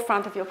the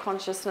forefront of your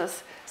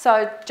consciousness.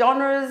 So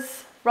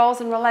genres,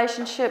 roles and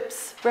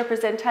relationships,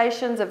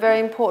 representations, a very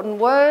important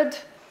word.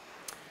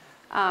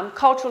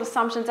 Cultural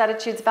assumptions,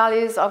 attitudes,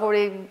 values, I've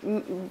already,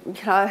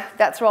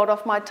 that's rolled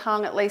off my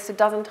tongue at least a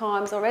dozen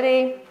times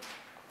already.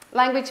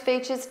 Language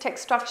features,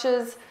 text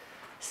structures,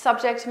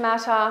 subject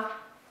matter,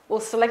 or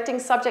selecting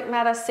subject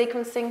matter,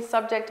 sequencing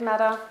subject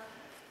matter,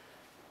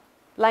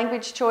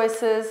 language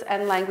choices,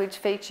 and language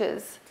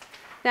features.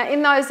 Now,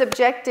 in those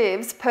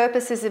objectives,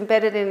 purpose is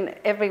embedded in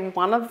every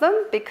one of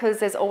them because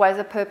there's always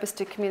a purpose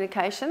to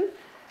communication.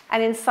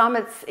 And in some,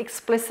 it's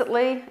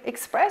explicitly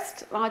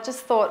expressed. I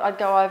just thought I'd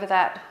go over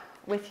that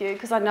with you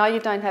because I know you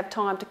don't have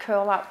time to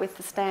curl up with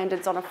the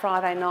standards on a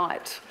Friday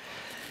night.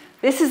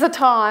 This is a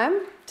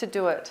time to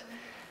do it.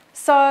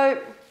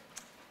 So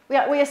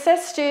we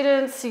assess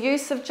students'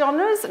 use of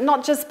genres,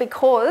 not just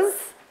because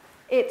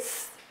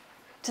it's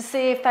to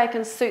see if they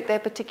can suit their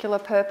particular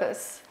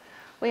purpose.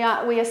 We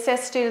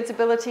assess students'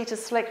 ability to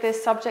select their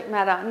subject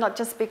matter, not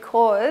just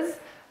because,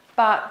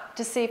 but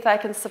to see if they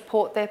can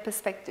support their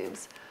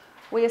perspectives.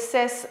 We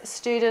assess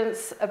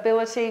students'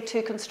 ability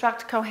to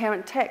construct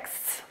coherent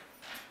texts,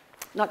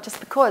 not just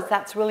because,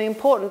 that's really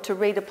important to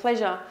reader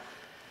pleasure.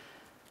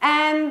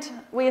 And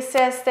we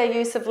assess their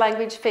use of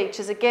language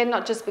features, again,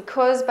 not just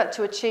because, but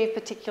to achieve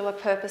particular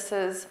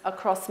purposes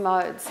across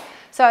modes.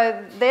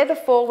 So they're the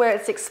four where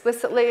it's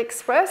explicitly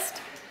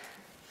expressed.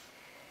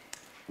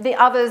 The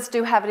others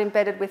do have it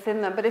embedded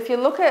within them. But if you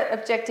look at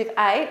Objective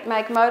 8,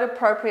 make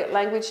mode-appropriate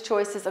language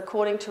choices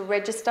according to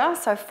register,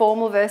 so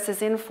formal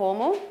versus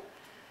informal,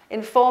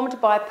 informed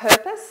by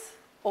purpose,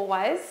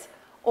 always,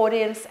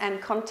 audience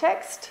and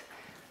context.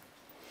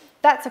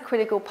 That's a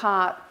critical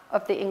part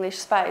of the English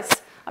space.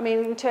 I mean,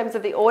 in terms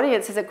of the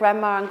audience, is it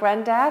grandma and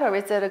granddad or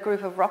is it a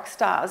group of rock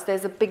stars?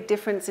 There's a big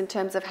difference in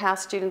terms of how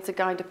students are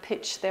going to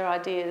pitch their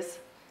ideas.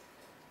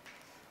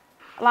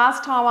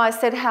 Last time I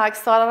said how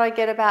excited I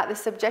get about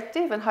this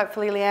objective, and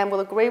hopefully Leanne will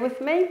agree with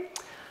me.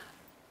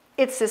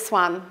 It's this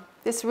one.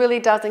 This really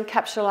does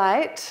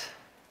encapsulate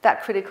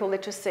that critical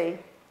literacy,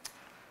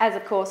 as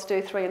of course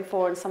do 3 and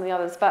 4 and some of the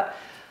others. But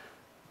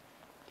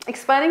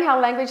explaining how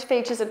language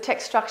features and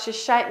text structures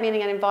shape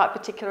meaning and invite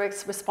particular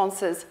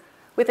responses,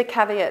 with a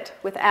caveat,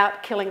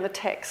 without killing the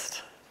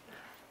text.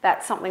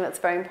 That's something that's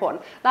very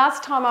important.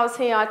 Last time I was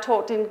here, I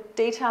talked in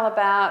detail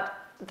about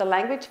the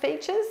language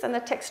features and the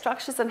text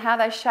structures and how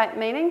they shape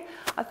meaning.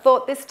 I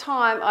thought this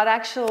time I'd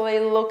actually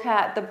look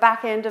at the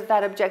back end of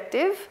that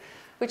objective,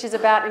 which is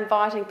about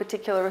inviting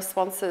particular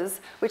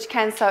responses, which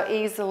can so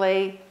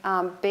easily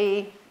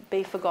be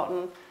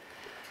forgotten.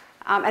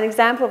 An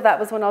example of that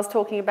was when I was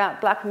talking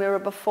about Black Mirror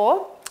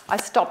before. I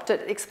stopped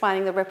at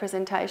explaining the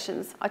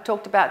representations. I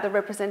talked about the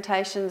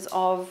representations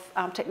of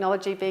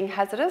technology being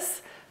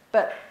hazardous,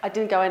 but I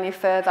didn't go any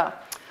further.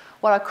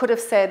 What I could have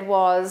said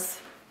was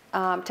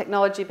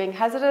technology being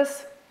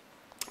hazardous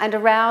and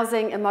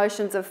arousing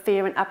emotions of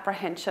fear and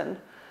apprehension.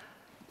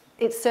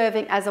 It's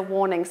serving as a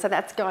warning, so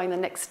that's going the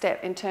next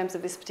step in terms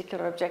of this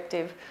particular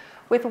objective.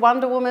 With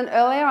Wonder Woman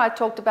earlier, I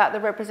talked about the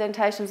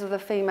representations of the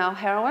female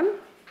heroine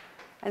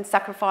and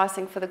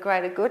sacrificing for the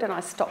greater good, and I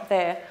stopped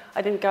there.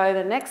 I didn't go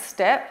the next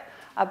step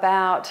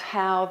about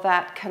how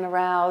that can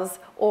arouse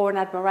awe and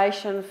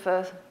admiration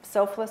for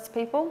selfless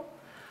people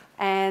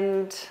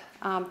and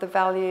the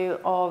value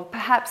of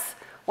perhaps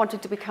wanting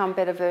to become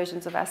better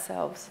versions of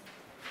ourselves.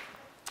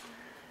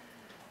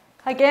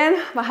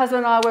 Again, my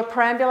husband and I were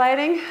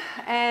perambulating,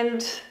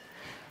 and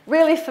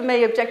really for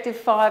me, Objective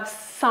 5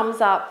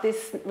 sums up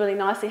this really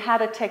nicely. How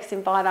do texts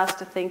invite us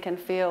to think and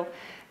feel?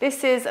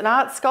 This is an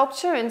art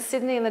sculpture in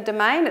Sydney in the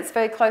Domain. It's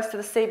very close to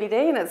the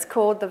CBD and it's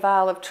called The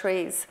Vale of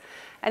Trees.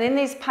 And in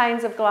these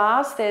panes of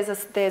glass,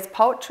 there's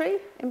poetry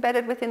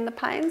embedded within the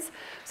panes.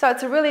 So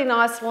it's a really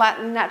nice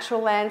Latin natural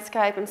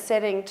landscape and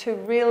setting to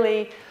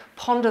really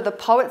ponder the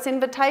poet's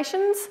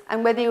invitations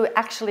and whether you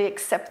actually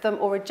accept them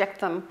or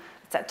reject them.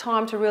 It's that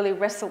time to really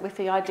wrestle with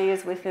the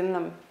ideas within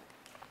them.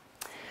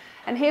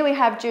 And here we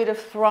have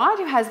Judith Wright,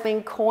 who has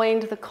been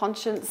coined the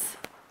conscience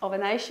of a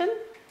nation.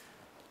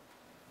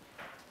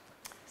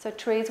 So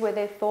trees were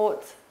their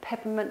thoughts,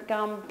 peppermint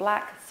gum,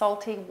 black,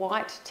 salty,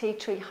 white, tea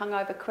tree hung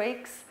over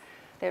creeks.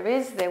 There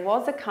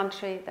was a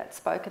country that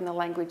spoke in the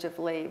language of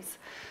leaves.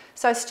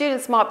 So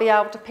students might be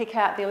able to pick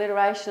out the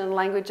alliteration and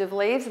language of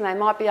leaves, and they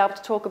might be able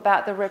to talk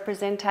about the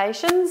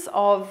representations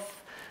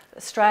of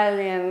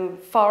Australian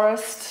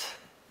forest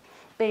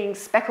being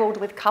speckled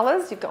with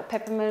colours. You've got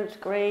peppermint,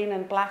 green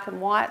and black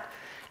and white,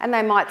 and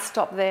they might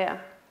stop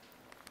there.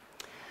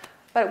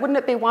 But wouldn't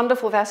it be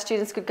wonderful if our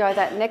students could go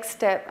that next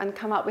step and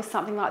come up with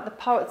something like the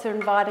poets are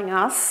inviting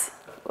us,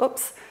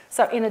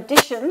 so in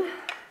addition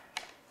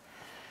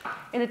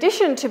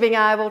to being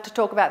able to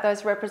talk about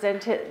those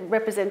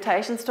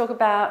representations, talk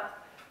about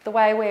the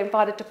way we're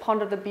invited to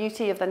ponder the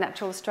beauty of the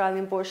natural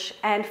Australian bush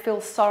and feel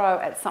sorrow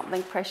at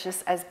something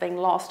precious as being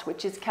lost,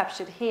 which is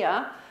captured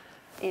here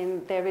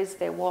in There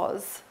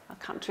Was a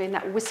Country, and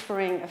that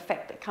whispering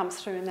effect that comes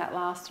through in that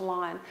last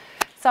line.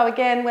 So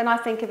again, when I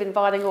think of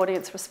inviting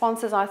audience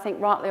responses, I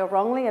think rightly or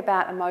wrongly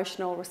about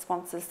emotional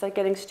responses. So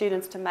getting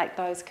students to make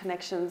those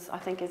connections, I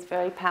think, is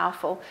very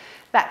powerful.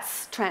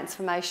 That's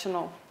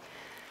transformational.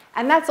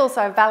 And that's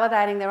also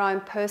validating their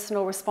own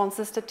personal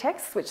responses to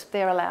text, which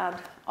they're allowed,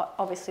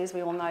 obviously, as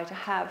we all know, to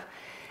have.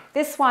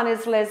 This one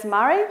is Les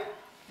Murray,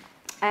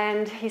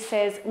 and he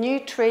says, new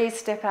trees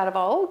step out of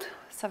old.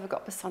 So we've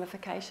got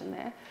personification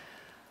there.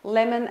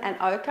 lemon and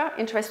ochre.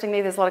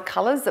 Interestingly, there's a lot of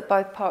colours that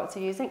both poets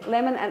are using.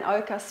 Lemon and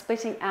ochre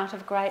splitting out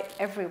of grey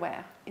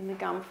everywhere in the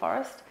gum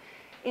forest.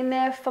 In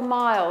there for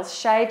miles,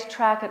 shade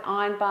track and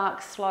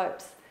ironbark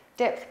slopes.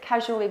 Depth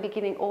casually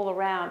beginning all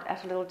around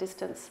at a little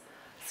distance.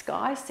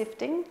 Sky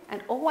sifting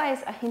and always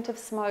a hint of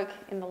smoke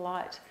in the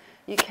light.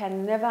 You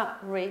can never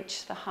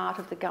reach the heart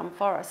of the gum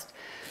forest.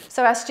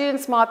 So our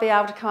students might be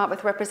able to come up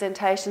with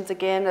representations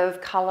again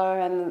of colour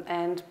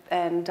and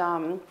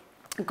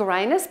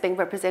greyness being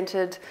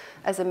represented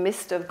as a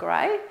mist of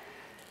grey.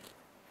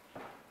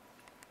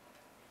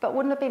 But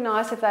wouldn't it be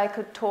nice if they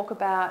could talk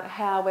about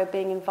how we're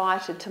being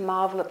invited to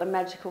marvel at the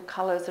magical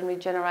colours and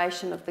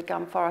regeneration of the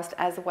gum forest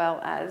as well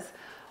as,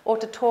 or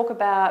to talk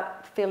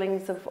about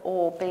feelings of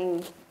awe,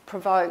 being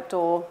provoked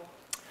or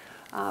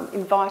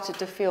invited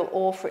to feel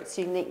awe for its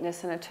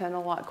uniqueness and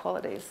eternal light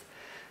qualities.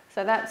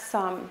 So that's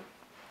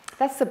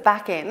the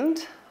back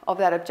end of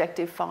that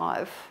objective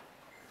 5.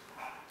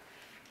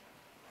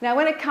 Now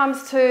when it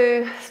comes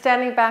to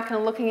standing back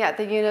and looking at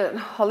the unit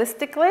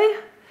holistically,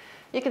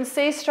 you can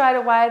see straight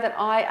away that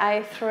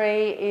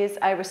IA3 is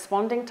a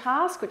responding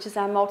task, which is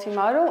our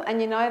multimodal, and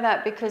you know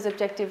that because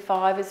objective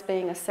 5 is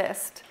being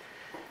assessed.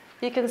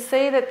 You can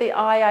see that the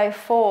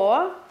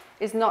IA4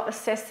 is not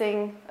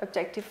assessing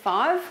objective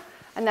 5,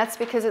 and that's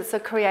because it's a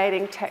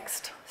creating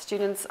text.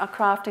 Students are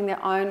crafting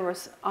their own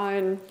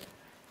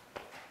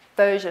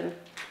version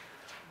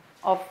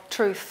of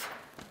truth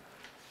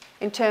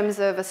in terms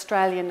of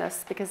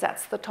Australianness, because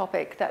that's the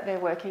topic that they're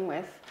working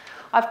with.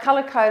 I've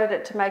colour-coded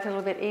it to make it a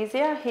little bit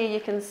easier. Here you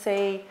can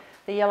see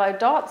the yellow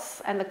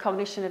dots and the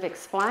cognition of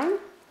explain.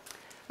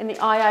 In the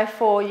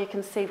IA4 you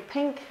can see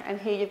pink, and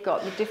here you've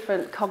got the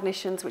different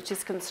cognitions, which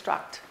is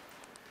construct.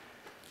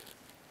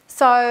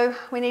 So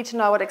we need to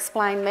know what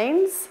explain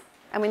means,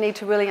 and we need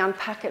to really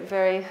unpack it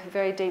very,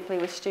 very deeply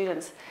with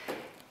students.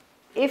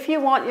 If you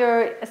want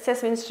your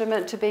assessment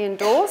instrument to be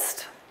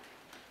endorsed,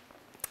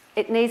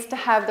 it needs to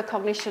have the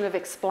cognition of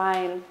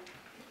explain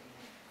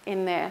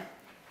in there,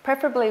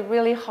 preferably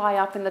really high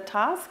up in the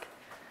task.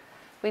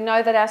 We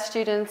know that our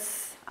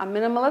students are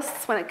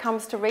minimalists when it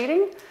comes to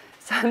reading,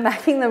 so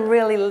making them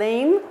really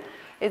lean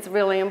is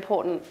really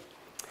important.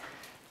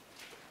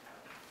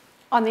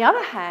 On the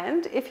other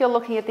hand, if you're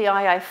looking at the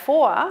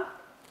IA4,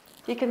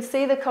 you can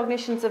see the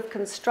cognitions of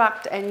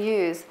construct and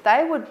use.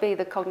 They would be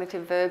the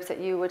cognitive verbs that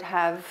you would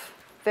have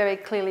very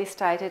clearly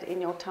stated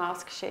in your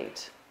task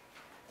sheet.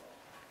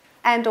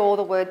 And or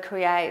the word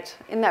create.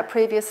 In that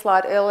previous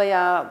slide earlier,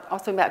 I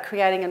was talking about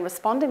creating and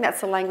responding.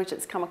 That's the language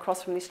that's come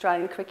across from the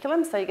Australian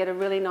curriculum, so you get a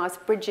really nice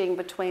bridging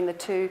between the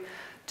two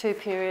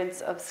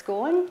periods of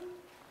schooling.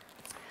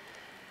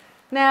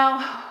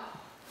 Now,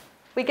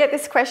 we get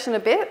this question a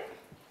bit.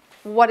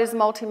 What is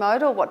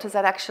multimodal? What does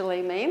that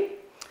actually mean?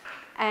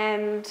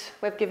 And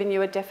we've given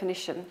you a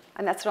definition,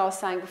 and that's what I was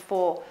saying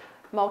before.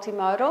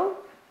 Multimodal,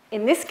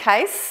 in this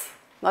case,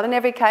 not in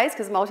every case,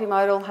 because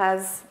multimodal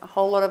has a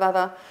whole lot of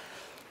other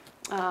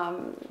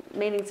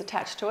meanings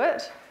attached to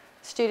it.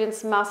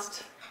 Students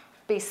must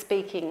be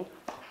speaking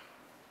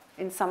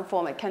in some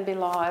form. It can be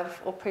live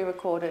or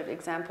pre-recorded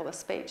example of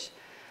speech.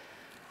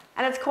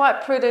 And it's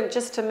quite prudent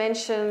just to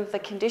mention the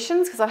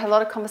conditions, because I've had a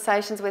lot of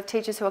conversations with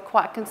teachers who are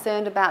quite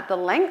concerned about the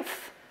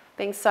length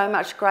being so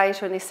much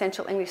greater in the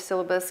Essential English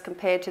syllabus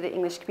compared to the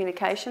English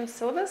Communication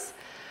syllabus.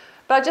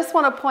 But I just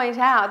want to point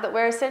out that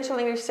where Essential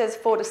English says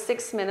 4 to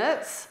 6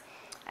 minutes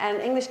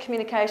and English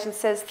Communication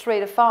says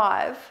 3 to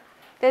 5,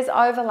 there's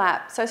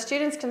overlap. So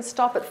students can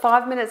stop at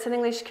 5 minutes in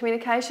English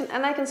Communication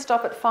and they can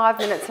stop at 5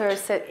 minutes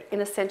in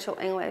Essential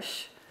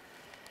English.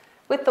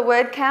 With the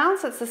word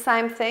counts, it's the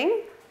same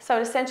thing. So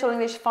in Essential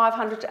English,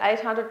 500 to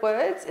 800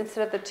 words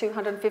instead of the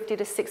 250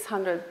 to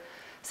 600.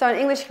 So in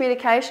English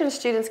Communication,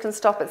 students can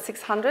stop at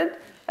 600.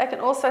 They can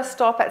also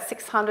stop at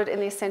 600 in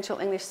the Essential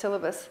English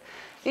syllabus.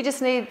 You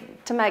just need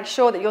to make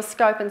sure that your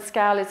scope and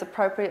scale is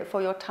appropriate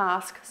for your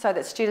task so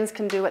that students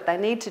can do what they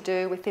need to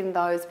do within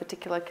those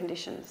particular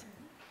conditions.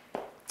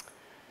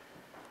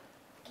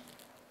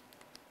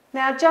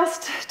 Now,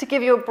 just to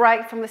give you a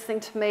break from listening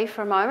to me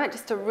for a moment,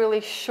 just a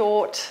really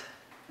short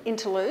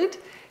interlude,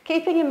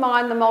 keeping in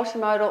mind the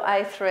multimodal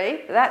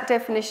A3, that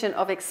definition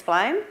of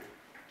explain,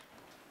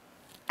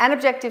 and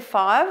objective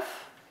 5,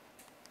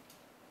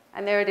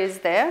 and there it is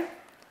there,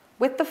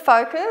 with the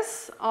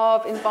focus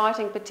of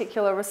inviting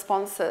particular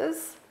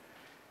responses,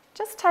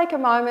 just take a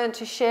moment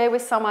to share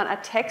with someone a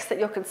text that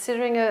you're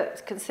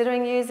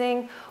considering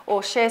using,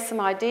 or share some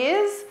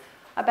ideas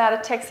about a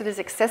text that is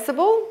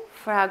accessible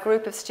for our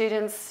group of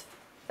students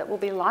that will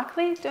be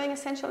likely doing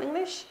Essential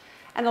English,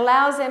 and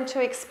allows them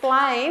to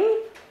explain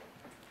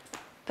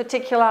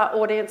particular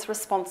audience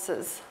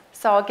responses.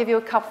 So I'll give you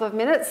a couple of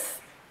minutes.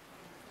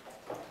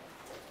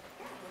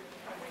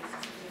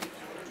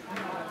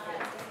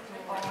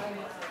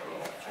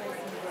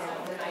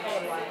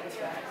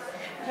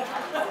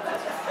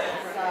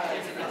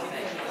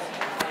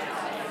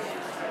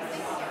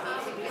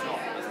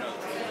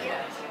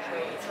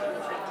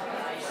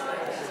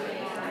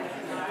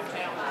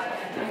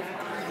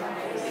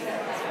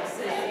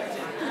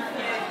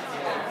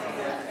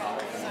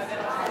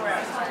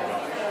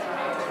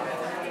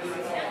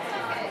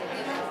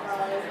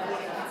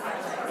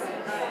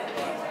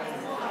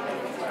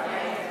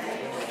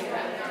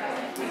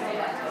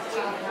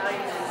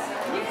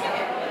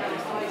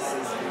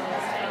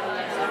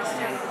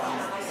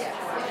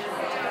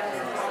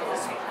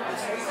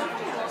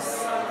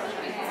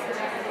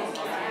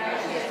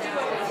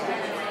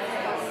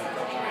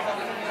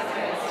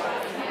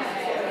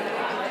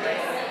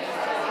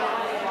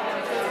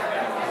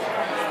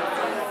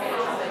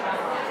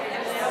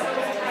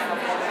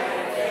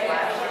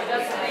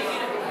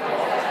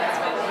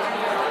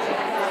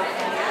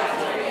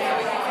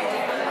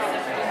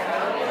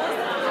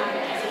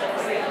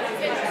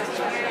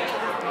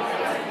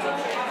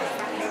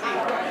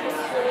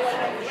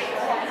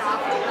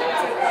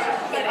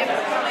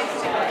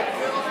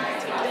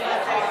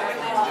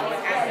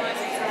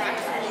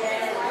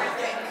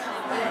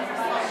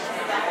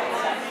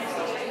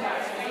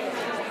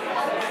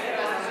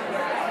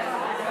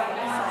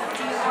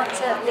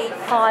 Leave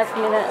 5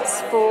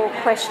 minutes for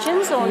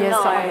questions or Yes,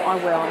 no? I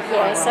will.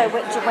 Yeah, so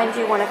when do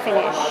you want to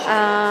finish?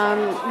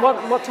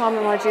 What time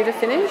am I due to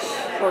finish?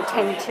 Well,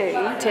 10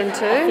 to. 10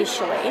 to?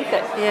 Officially,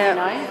 but Yeah. you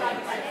know,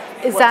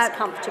 Is what's that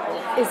comfortable.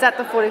 Is that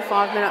the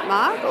 45-minute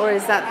mark or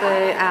is that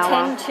the hour?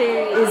 10 to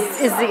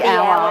is the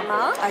hour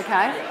mark.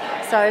 Okay.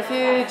 So if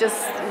you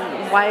just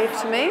wave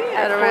to me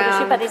at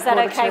around. But is that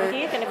okay 2:45. with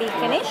you? Going to be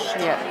finished?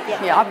 Yeah.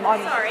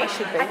 I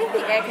should be. I think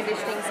the air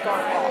conditioning's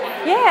gone off.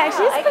 Yeah,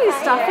 actually it's pretty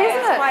stuffy,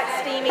 isn't It's it? quite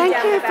steamy Thank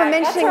down you the for back.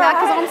 mentioning That's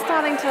that because all I'm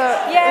starting to.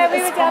 Yeah, we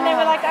were aspire. down there,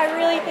 we're like, I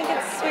really think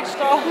it's switched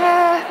off.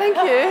 Yeah, thank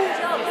you.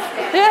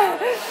 Yeah.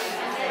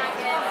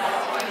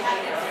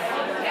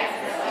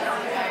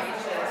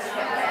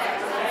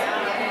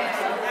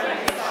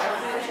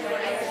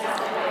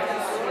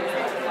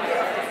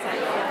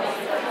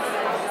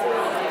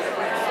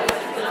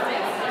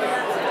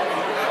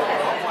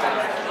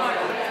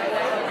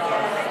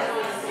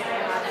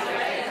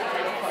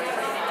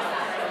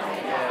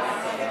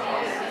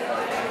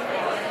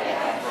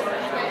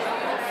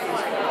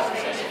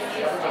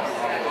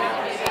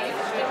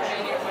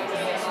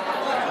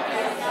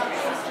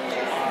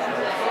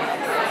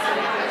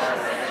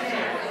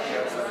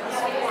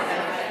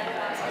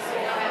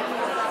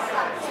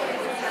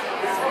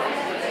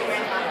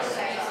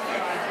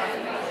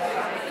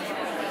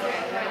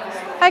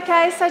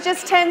 Okay, so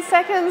just 10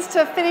 seconds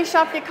to finish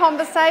up your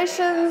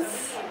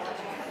conversations.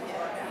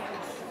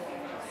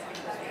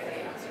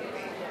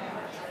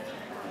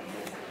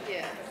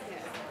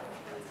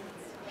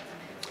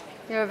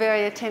 You're a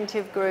very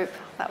attentive group.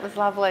 That was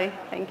lovely.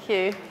 Thank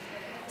you.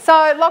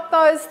 So lock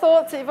those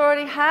thoughts that you've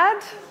already had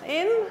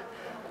in.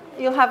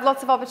 You'll have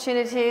lots of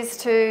opportunities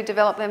to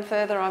develop them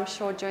further, I'm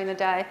sure, during the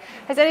day.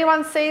 Has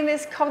anyone seen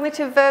this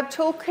cognitive verb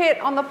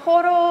toolkit on the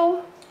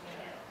portal?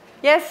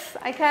 Yes?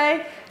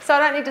 Okay. So I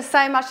don't need to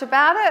say much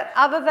about it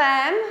other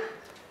than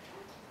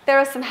there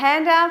are some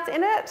handouts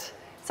in it.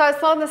 So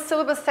it's not in the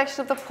syllabus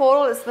section of the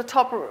portal, it's the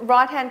top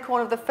right-hand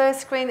corner of the first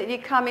screen that you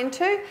come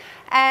into,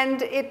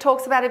 and it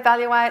talks about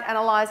evaluate,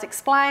 analyse,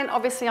 explain.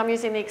 Obviously I'm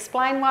using the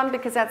explain one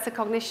because that's the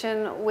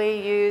cognition we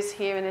use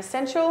here in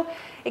Essential.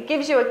 It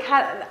gives you a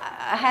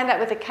handout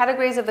with the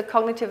categories of the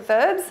cognitive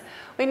verbs.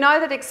 We know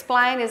that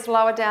explain is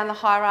lower down the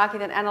hierarchy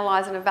than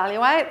analyse and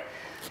evaluate.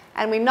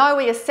 And we know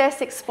we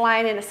assess,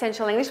 explain in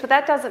Essential English, but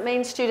that doesn't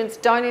mean students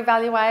don't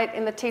evaluate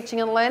in the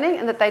teaching and learning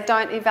and that they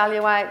don't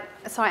evaluate,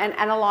 and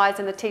analyse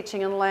in the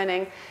teaching and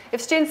learning.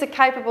 If students are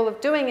capable of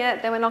doing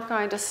it, then we're not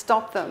going to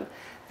stop them.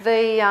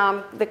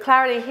 The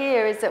clarity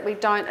here is that we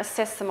don't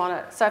assess them on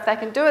it. So if they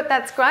can do it,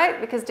 that's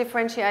great because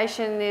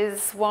differentiation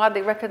is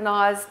widely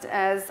recognised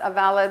as a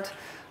valid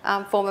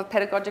form of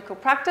pedagogical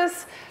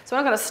practice. So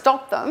we're not going to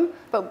stop them,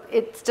 but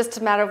it's just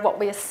a matter of what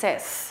we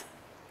assess.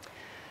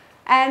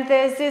 And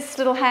there's this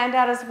little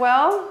handout as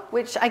well,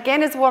 which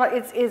again is what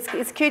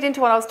is cued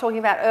into what I was talking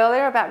about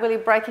earlier about really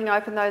breaking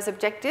open those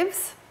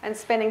objectives and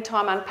spending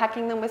time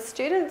unpacking them with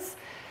students.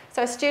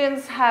 So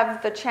students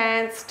have the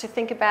chance to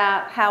think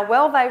about how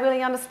well they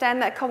really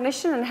understand that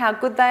cognition and how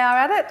good they are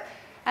at it.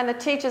 And the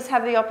teachers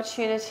have the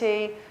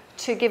opportunity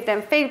to give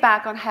them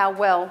feedback on how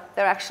well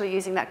they're actually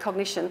using that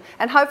cognition.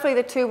 And hopefully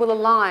the two will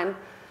align.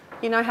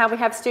 You know how we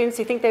have students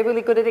who think they're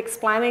really good at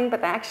explaining,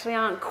 but they actually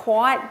aren't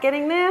quite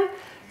getting there.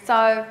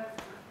 So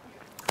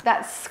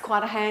that's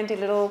quite a handy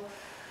little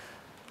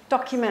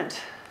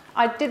document.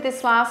 I did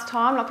this last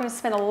time, I'm not going to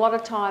spend a lot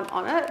of time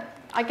on it.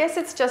 I guess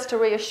it's just to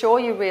reassure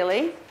you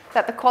really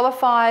that the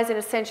qualifiers in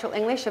Essential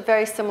English are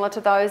very similar to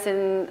those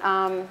in,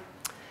 the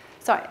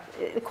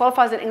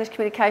qualifiers in English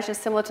communication are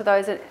similar to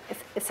those in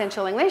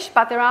Essential English,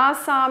 but there are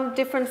some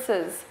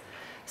differences.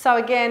 So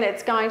again,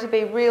 it's going to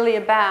be really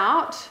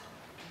about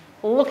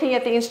looking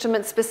at the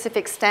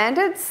instrument-specific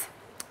standards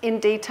in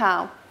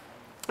detail.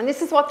 And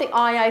this is what the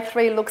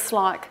IA3 looks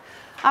like.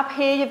 Up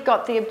here you've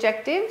got the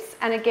objectives,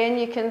 and again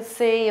you can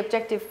see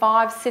objective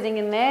 5 sitting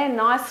in there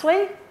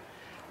nicely,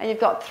 and you've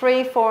got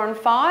 3, 4 and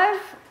 5,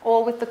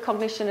 all with the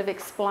cognition of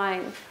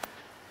explain.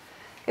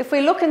 If we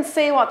look and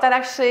see what that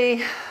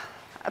actually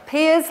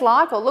appears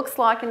like or looks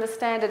like in the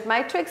standard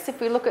matrix,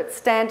 if we look at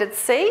standard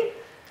C,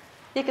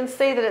 you can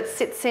see that it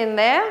sits in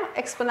there,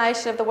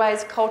 explanation of the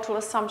ways cultural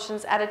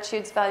assumptions,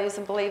 attitudes, values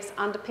and beliefs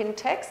underpin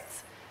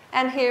texts,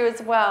 and here as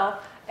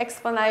well,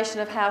 explanation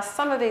of how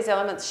some of these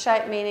elements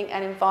shape meaning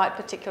and invite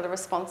particular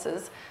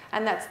responses.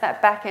 And that's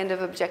that back end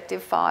of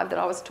Objective 5 that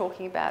I was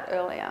talking about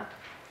earlier.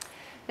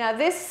 Now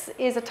this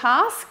is a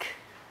task.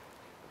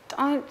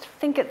 Don't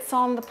think it's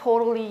on the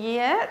portal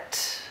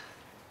yet.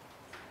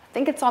 I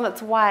think it's on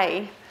its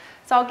way.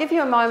 So I'll give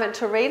you a moment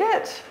to read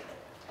it.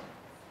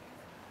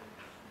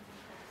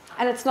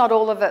 And it's not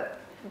all of it,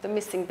 the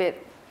missing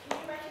bit.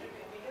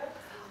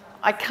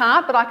 I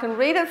can't, but I can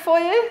read it for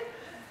you.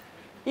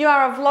 You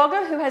are a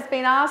vlogger who has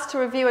been asked to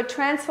review a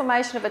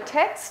transformation of a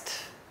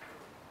text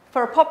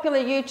for a popular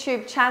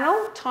YouTube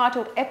channel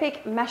titled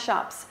Epic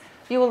Mashups.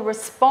 You will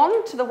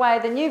respond to the way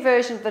the new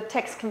version of the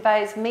text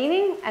conveys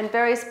meaning and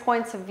various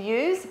points of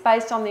views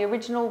based on the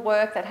original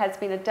work that has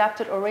been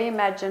adapted or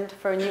reimagined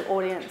for a new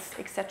audience,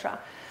 etc.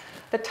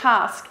 The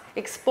task: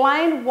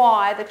 explain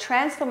why the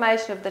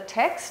transformation of the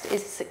text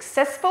is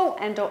successful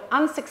and or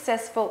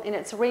unsuccessful in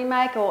its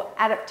remake or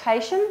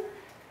adaptation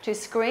to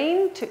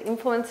screen to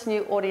influence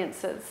new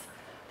audiences.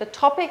 The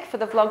topic for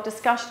the vlog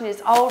discussion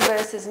is old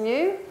versus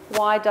new.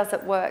 Why does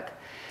it work?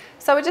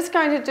 So we're just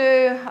going to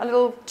do a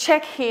little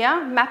check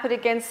here, map it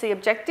against the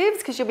objectives,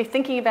 because you'll be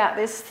thinking about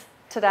this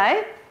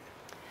today.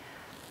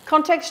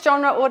 Context,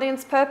 genre,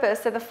 audience,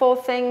 purpose. They're the 4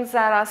 things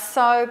that are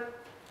so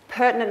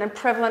pertinent and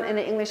prevalent in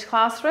the English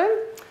classroom.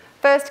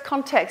 First,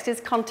 context.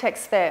 Is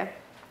context there?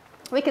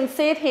 We can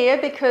see it here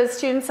because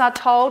students are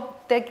told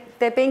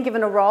they're being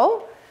given a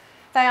role.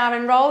 They are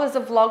enrolled as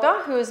a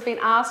vlogger who has been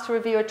asked to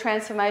review a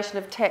transformation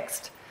of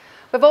text.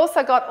 We've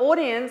also got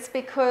audience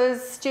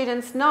because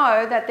students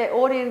know that their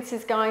audience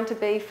is going to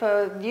be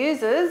for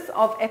users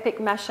of Epic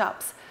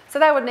Mashups. So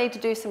they would need to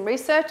do some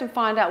research and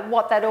find out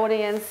what that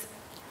audience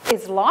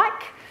is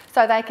like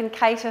so they can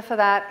cater for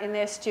that in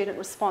their student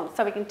response.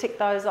 So we can tick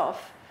those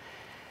off.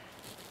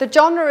 The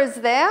genre is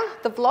there,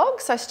 the vlog,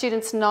 so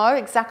students know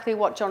exactly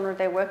what genre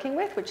they're working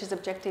with, which is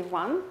Objective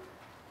 1.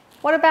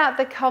 What about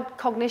the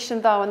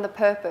cognition though and the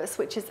purpose,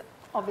 which is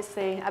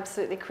obviously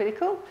absolutely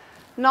critical?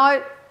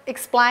 Note,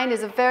 explain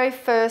is the very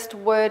first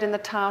word in the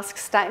task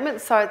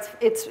statement, so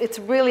it's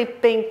really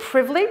being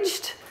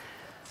privileged,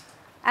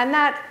 and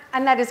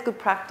that is good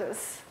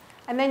practice.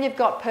 And then you've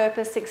got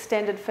purpose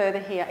extended further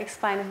here.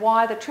 Explain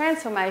why the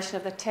transformation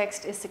of the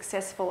text is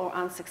successful or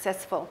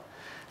unsuccessful.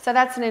 So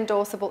that's an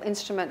endorsable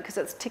instrument because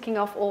it's ticking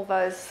off all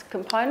those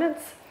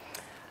components.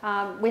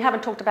 We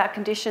haven't talked about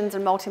conditions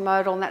and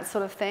multimodal and that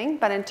sort of thing,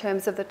 but in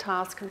terms of the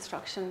task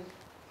construction.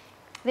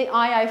 The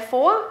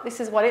IA4, this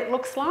is what it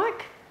looks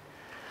like.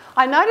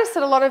 I noticed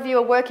that a lot of you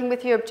are working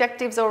with your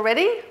objectives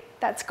already.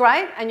 That's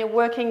great. And you're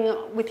working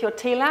with your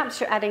TLAPs,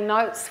 you're adding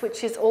notes,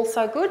 which is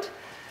also good.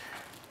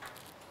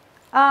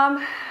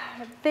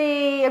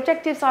 The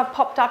objectives I've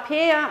popped up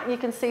here, you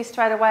can see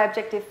straight away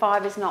Objective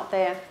 5 is not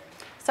there.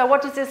 So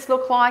what does this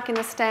look like in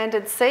the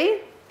standard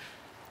C?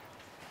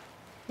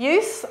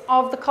 Use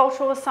of the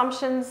cultural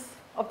assumptions,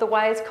 of the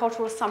ways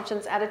cultural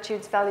assumptions,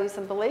 attitudes, values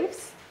and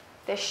beliefs.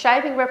 They're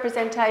shaping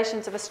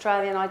representations of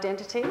Australian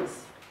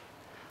identities.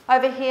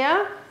 Over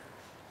here,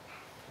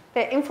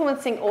 they're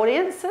influencing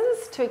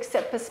audiences to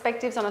accept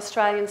perspectives on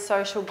Australian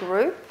social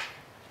group.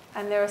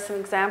 And there are some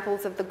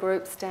examples of the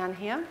groups down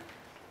here.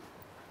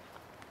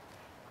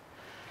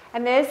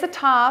 And there's the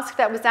task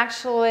that was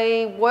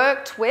actually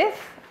worked with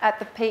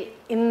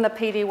in the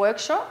PD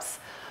workshops.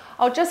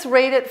 I'll just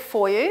read it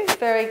for you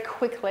very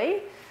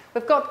quickly.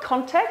 We've got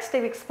context.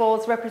 It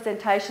explores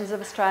representations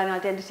of Australian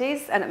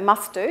identities, and it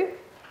must do.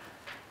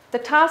 The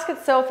task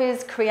itself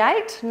is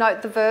create.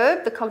 Note the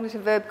verb, the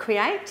cognitive verb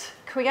create.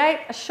 Create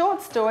a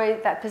short story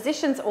that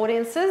positions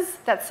audiences,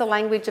 that's the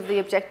language of the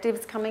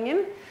objectives coming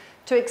in,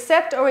 to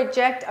accept or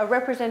reject a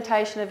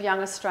representation of young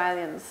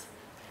Australians.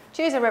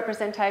 Choose a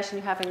representation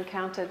you have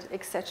encountered,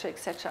 etc.,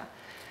 etc.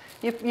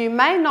 You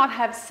may not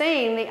have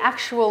seen the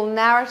actual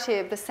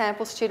narrative, the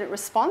sample student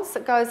response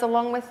that goes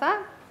along with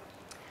that,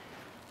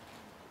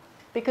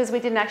 because we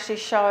didn't actually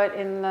show it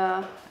in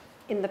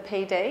the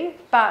PD,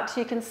 but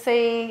you can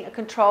see a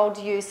controlled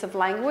use of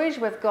language.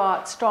 We've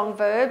got strong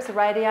verbs,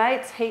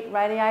 radiates, heat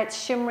radiates,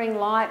 shimmering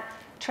light,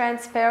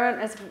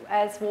 transparent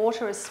as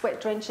water, as sweat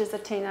drenches a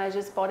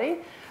teenager's body.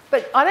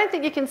 But I don't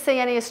think you can see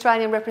any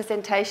Australian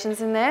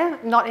representations in there,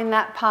 not in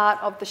that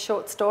part of the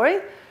short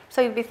story.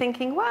 So you'd be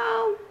thinking,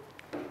 well,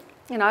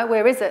 you know,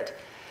 where is it?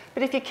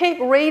 But if you keep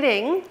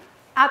reading,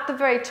 at the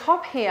very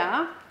top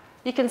here,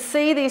 you can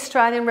see the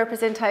Australian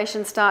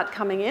representation start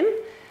coming in.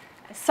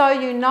 So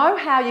you know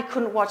how you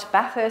couldn't watch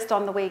Bathurst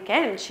on the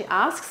weekend, she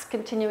asks,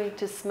 continuing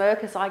to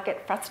smirk as I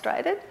get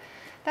frustrated.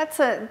 That's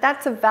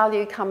a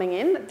value coming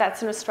in.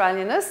 That's an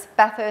Australianness.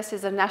 Bathurst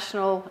is a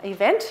national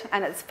event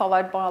and it's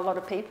followed by a lot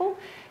of people.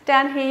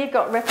 Down here you've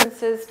got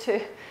references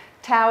to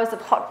towers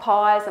of hot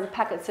pies and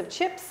packets of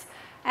chips.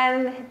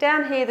 And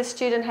down here the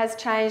student has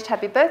changed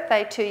happy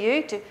birthday to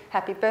you to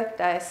happy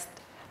birthday.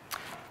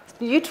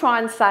 You try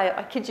and say it,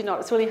 I kid you not,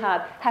 it's really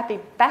hard. Happy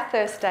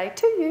Bathurst Day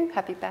to you,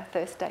 happy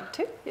Bathurst Day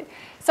to you.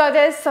 So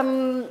there's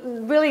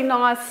some really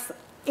nice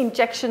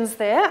injections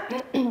there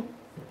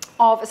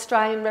of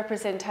Australian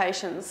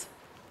representations.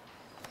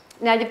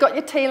 Now you've got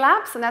your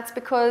TLAPs, and that's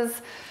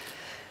because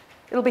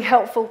It'll be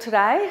helpful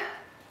today.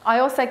 I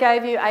also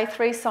gave you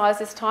A3 size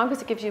this time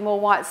because it gives you more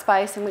white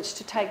space in which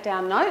to take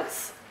down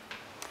notes.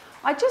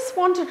 I just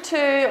wanted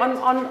to,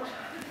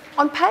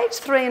 on page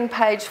 3 and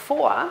page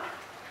 4,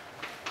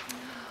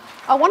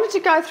 I wanted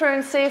to go through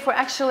and see if we're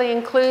actually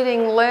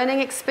including learning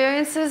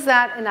experiences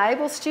that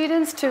enable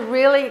students to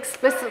really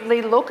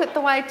explicitly look at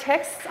the way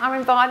texts are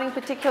inviting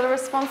particular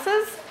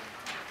responses.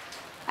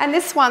 And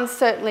this one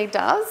certainly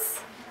does.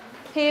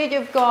 Here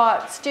you've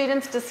got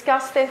students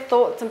discuss their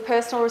thoughts and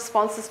personal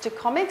responses to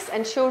comics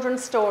and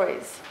children's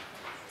stories.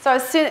 So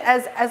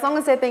as long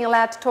as they're being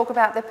allowed to talk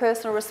about their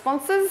personal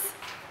responses,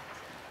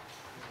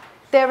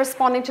 they're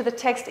responding to the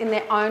text in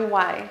their own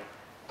way.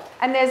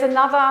 And there's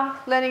another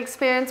learning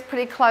experience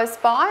pretty close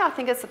by, I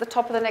think it's at the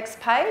top of the next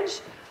page,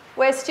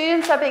 where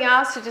students are being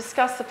asked to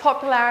discuss the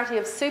popularity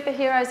of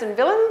superheroes and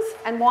villains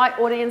and why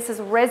audiences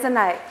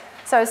resonate.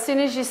 So as soon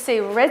as you see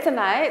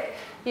resonate,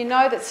 you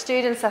know that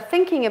students are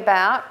thinking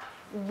about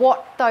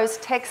what those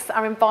texts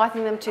are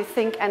inviting them to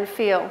think and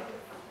feel.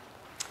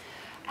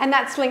 And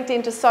that's linked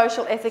into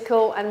social,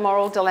 ethical and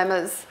moral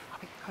dilemmas.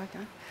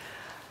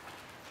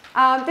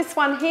 This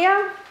one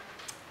here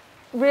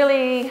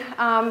really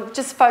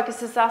just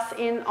focuses us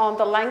in on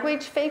the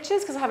language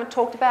features because I haven't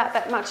talked about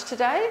that much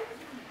today.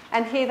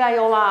 And here they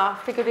all are,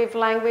 figurative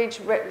language,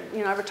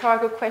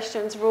 rhetorical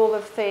questions, rule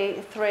of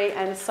three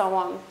and so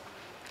on.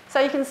 So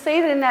you can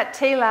see that in that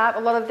TLAB, a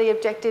lot of the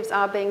objectives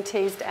are being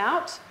teased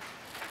out.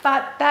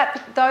 But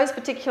those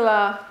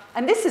particular,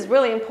 and this is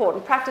really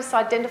important, practice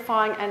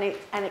identifying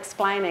and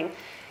explaining.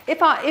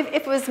 If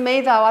it was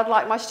me though, I'd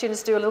like my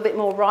students to do a little bit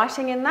more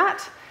writing in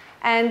that.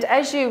 And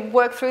as you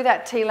work through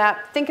that TLAB,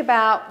 think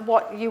about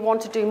what you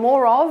want to do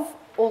more of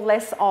or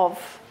less of.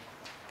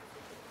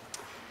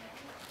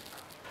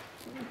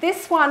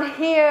 This one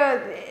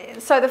here,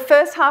 so the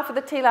first half of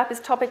the TLAB is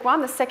topic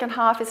 1, the second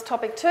half is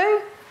topic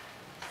 2.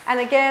 And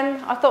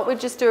again, I thought we'd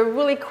just do a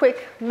really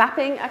quick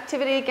mapping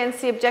activity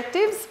against the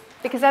objectives.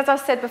 Because as I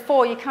said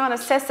before, you can't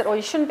assess it or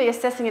you shouldn't be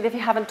assessing it if you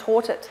haven't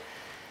taught it.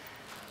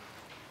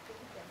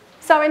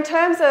 So in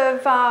terms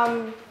of,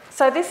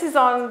 so this is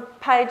on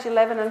page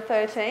 11 and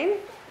 13.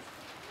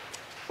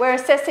 We're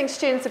assessing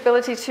students'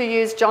 ability to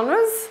use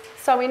genres.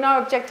 So we know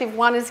objective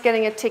 1 is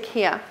getting a tick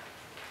here.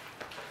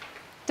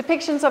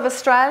 Depictions of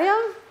Australia,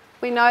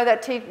 we know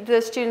that the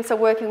students are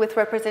working with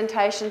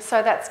representation,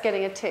 so that's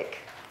getting a tick.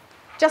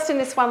 Just in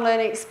this one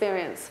learning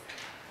experience.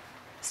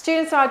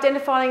 Students are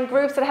identifying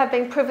groups that have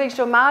been privileged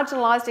or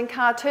marginalised in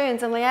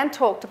cartoons, and Leanne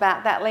talked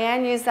about that.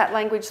 Leanne used that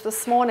language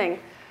this morning.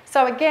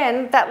 So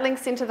again, that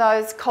links into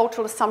those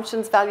cultural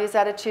assumptions, values,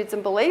 attitudes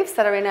and beliefs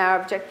that are in our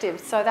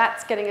objectives. So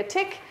that's getting a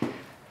tick.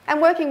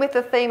 And working with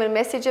the theme and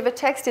message of a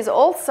text is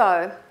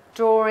also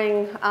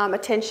drawing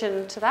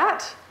attention to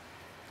that.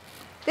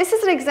 This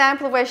is an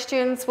example of where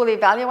students will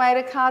evaluate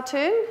a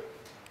cartoon,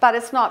 but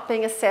it's not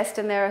being assessed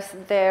in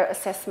their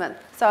assessment.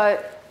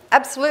 So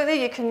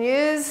absolutely, you can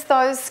use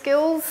those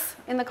skills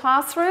in the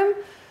classroom.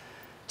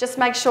 Just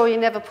make sure you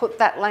never put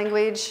that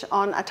language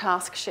on a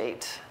task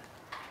sheet.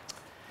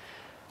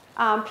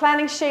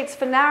 Planning sheets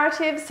for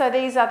narratives. So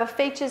these are the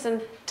features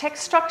and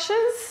text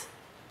structures.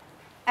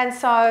 And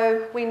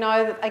so we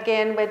know that,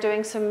 again, we're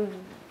doing some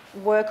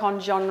work on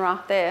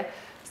genre there.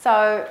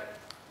 So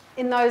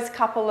in those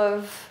couple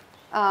of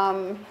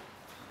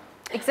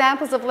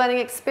examples of learning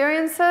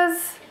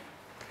experiences,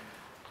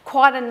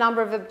 quite a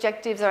number of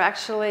objectives are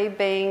actually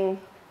being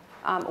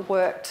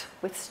worked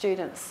with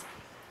students.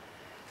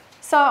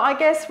 So I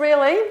guess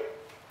really,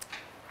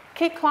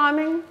 keep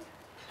climbing,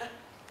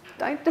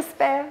 don't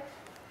despair,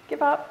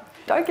 give up,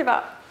 don't give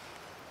up,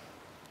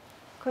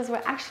 because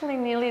we're actually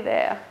nearly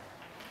there.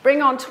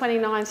 Bring on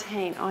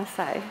 2019, I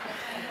say.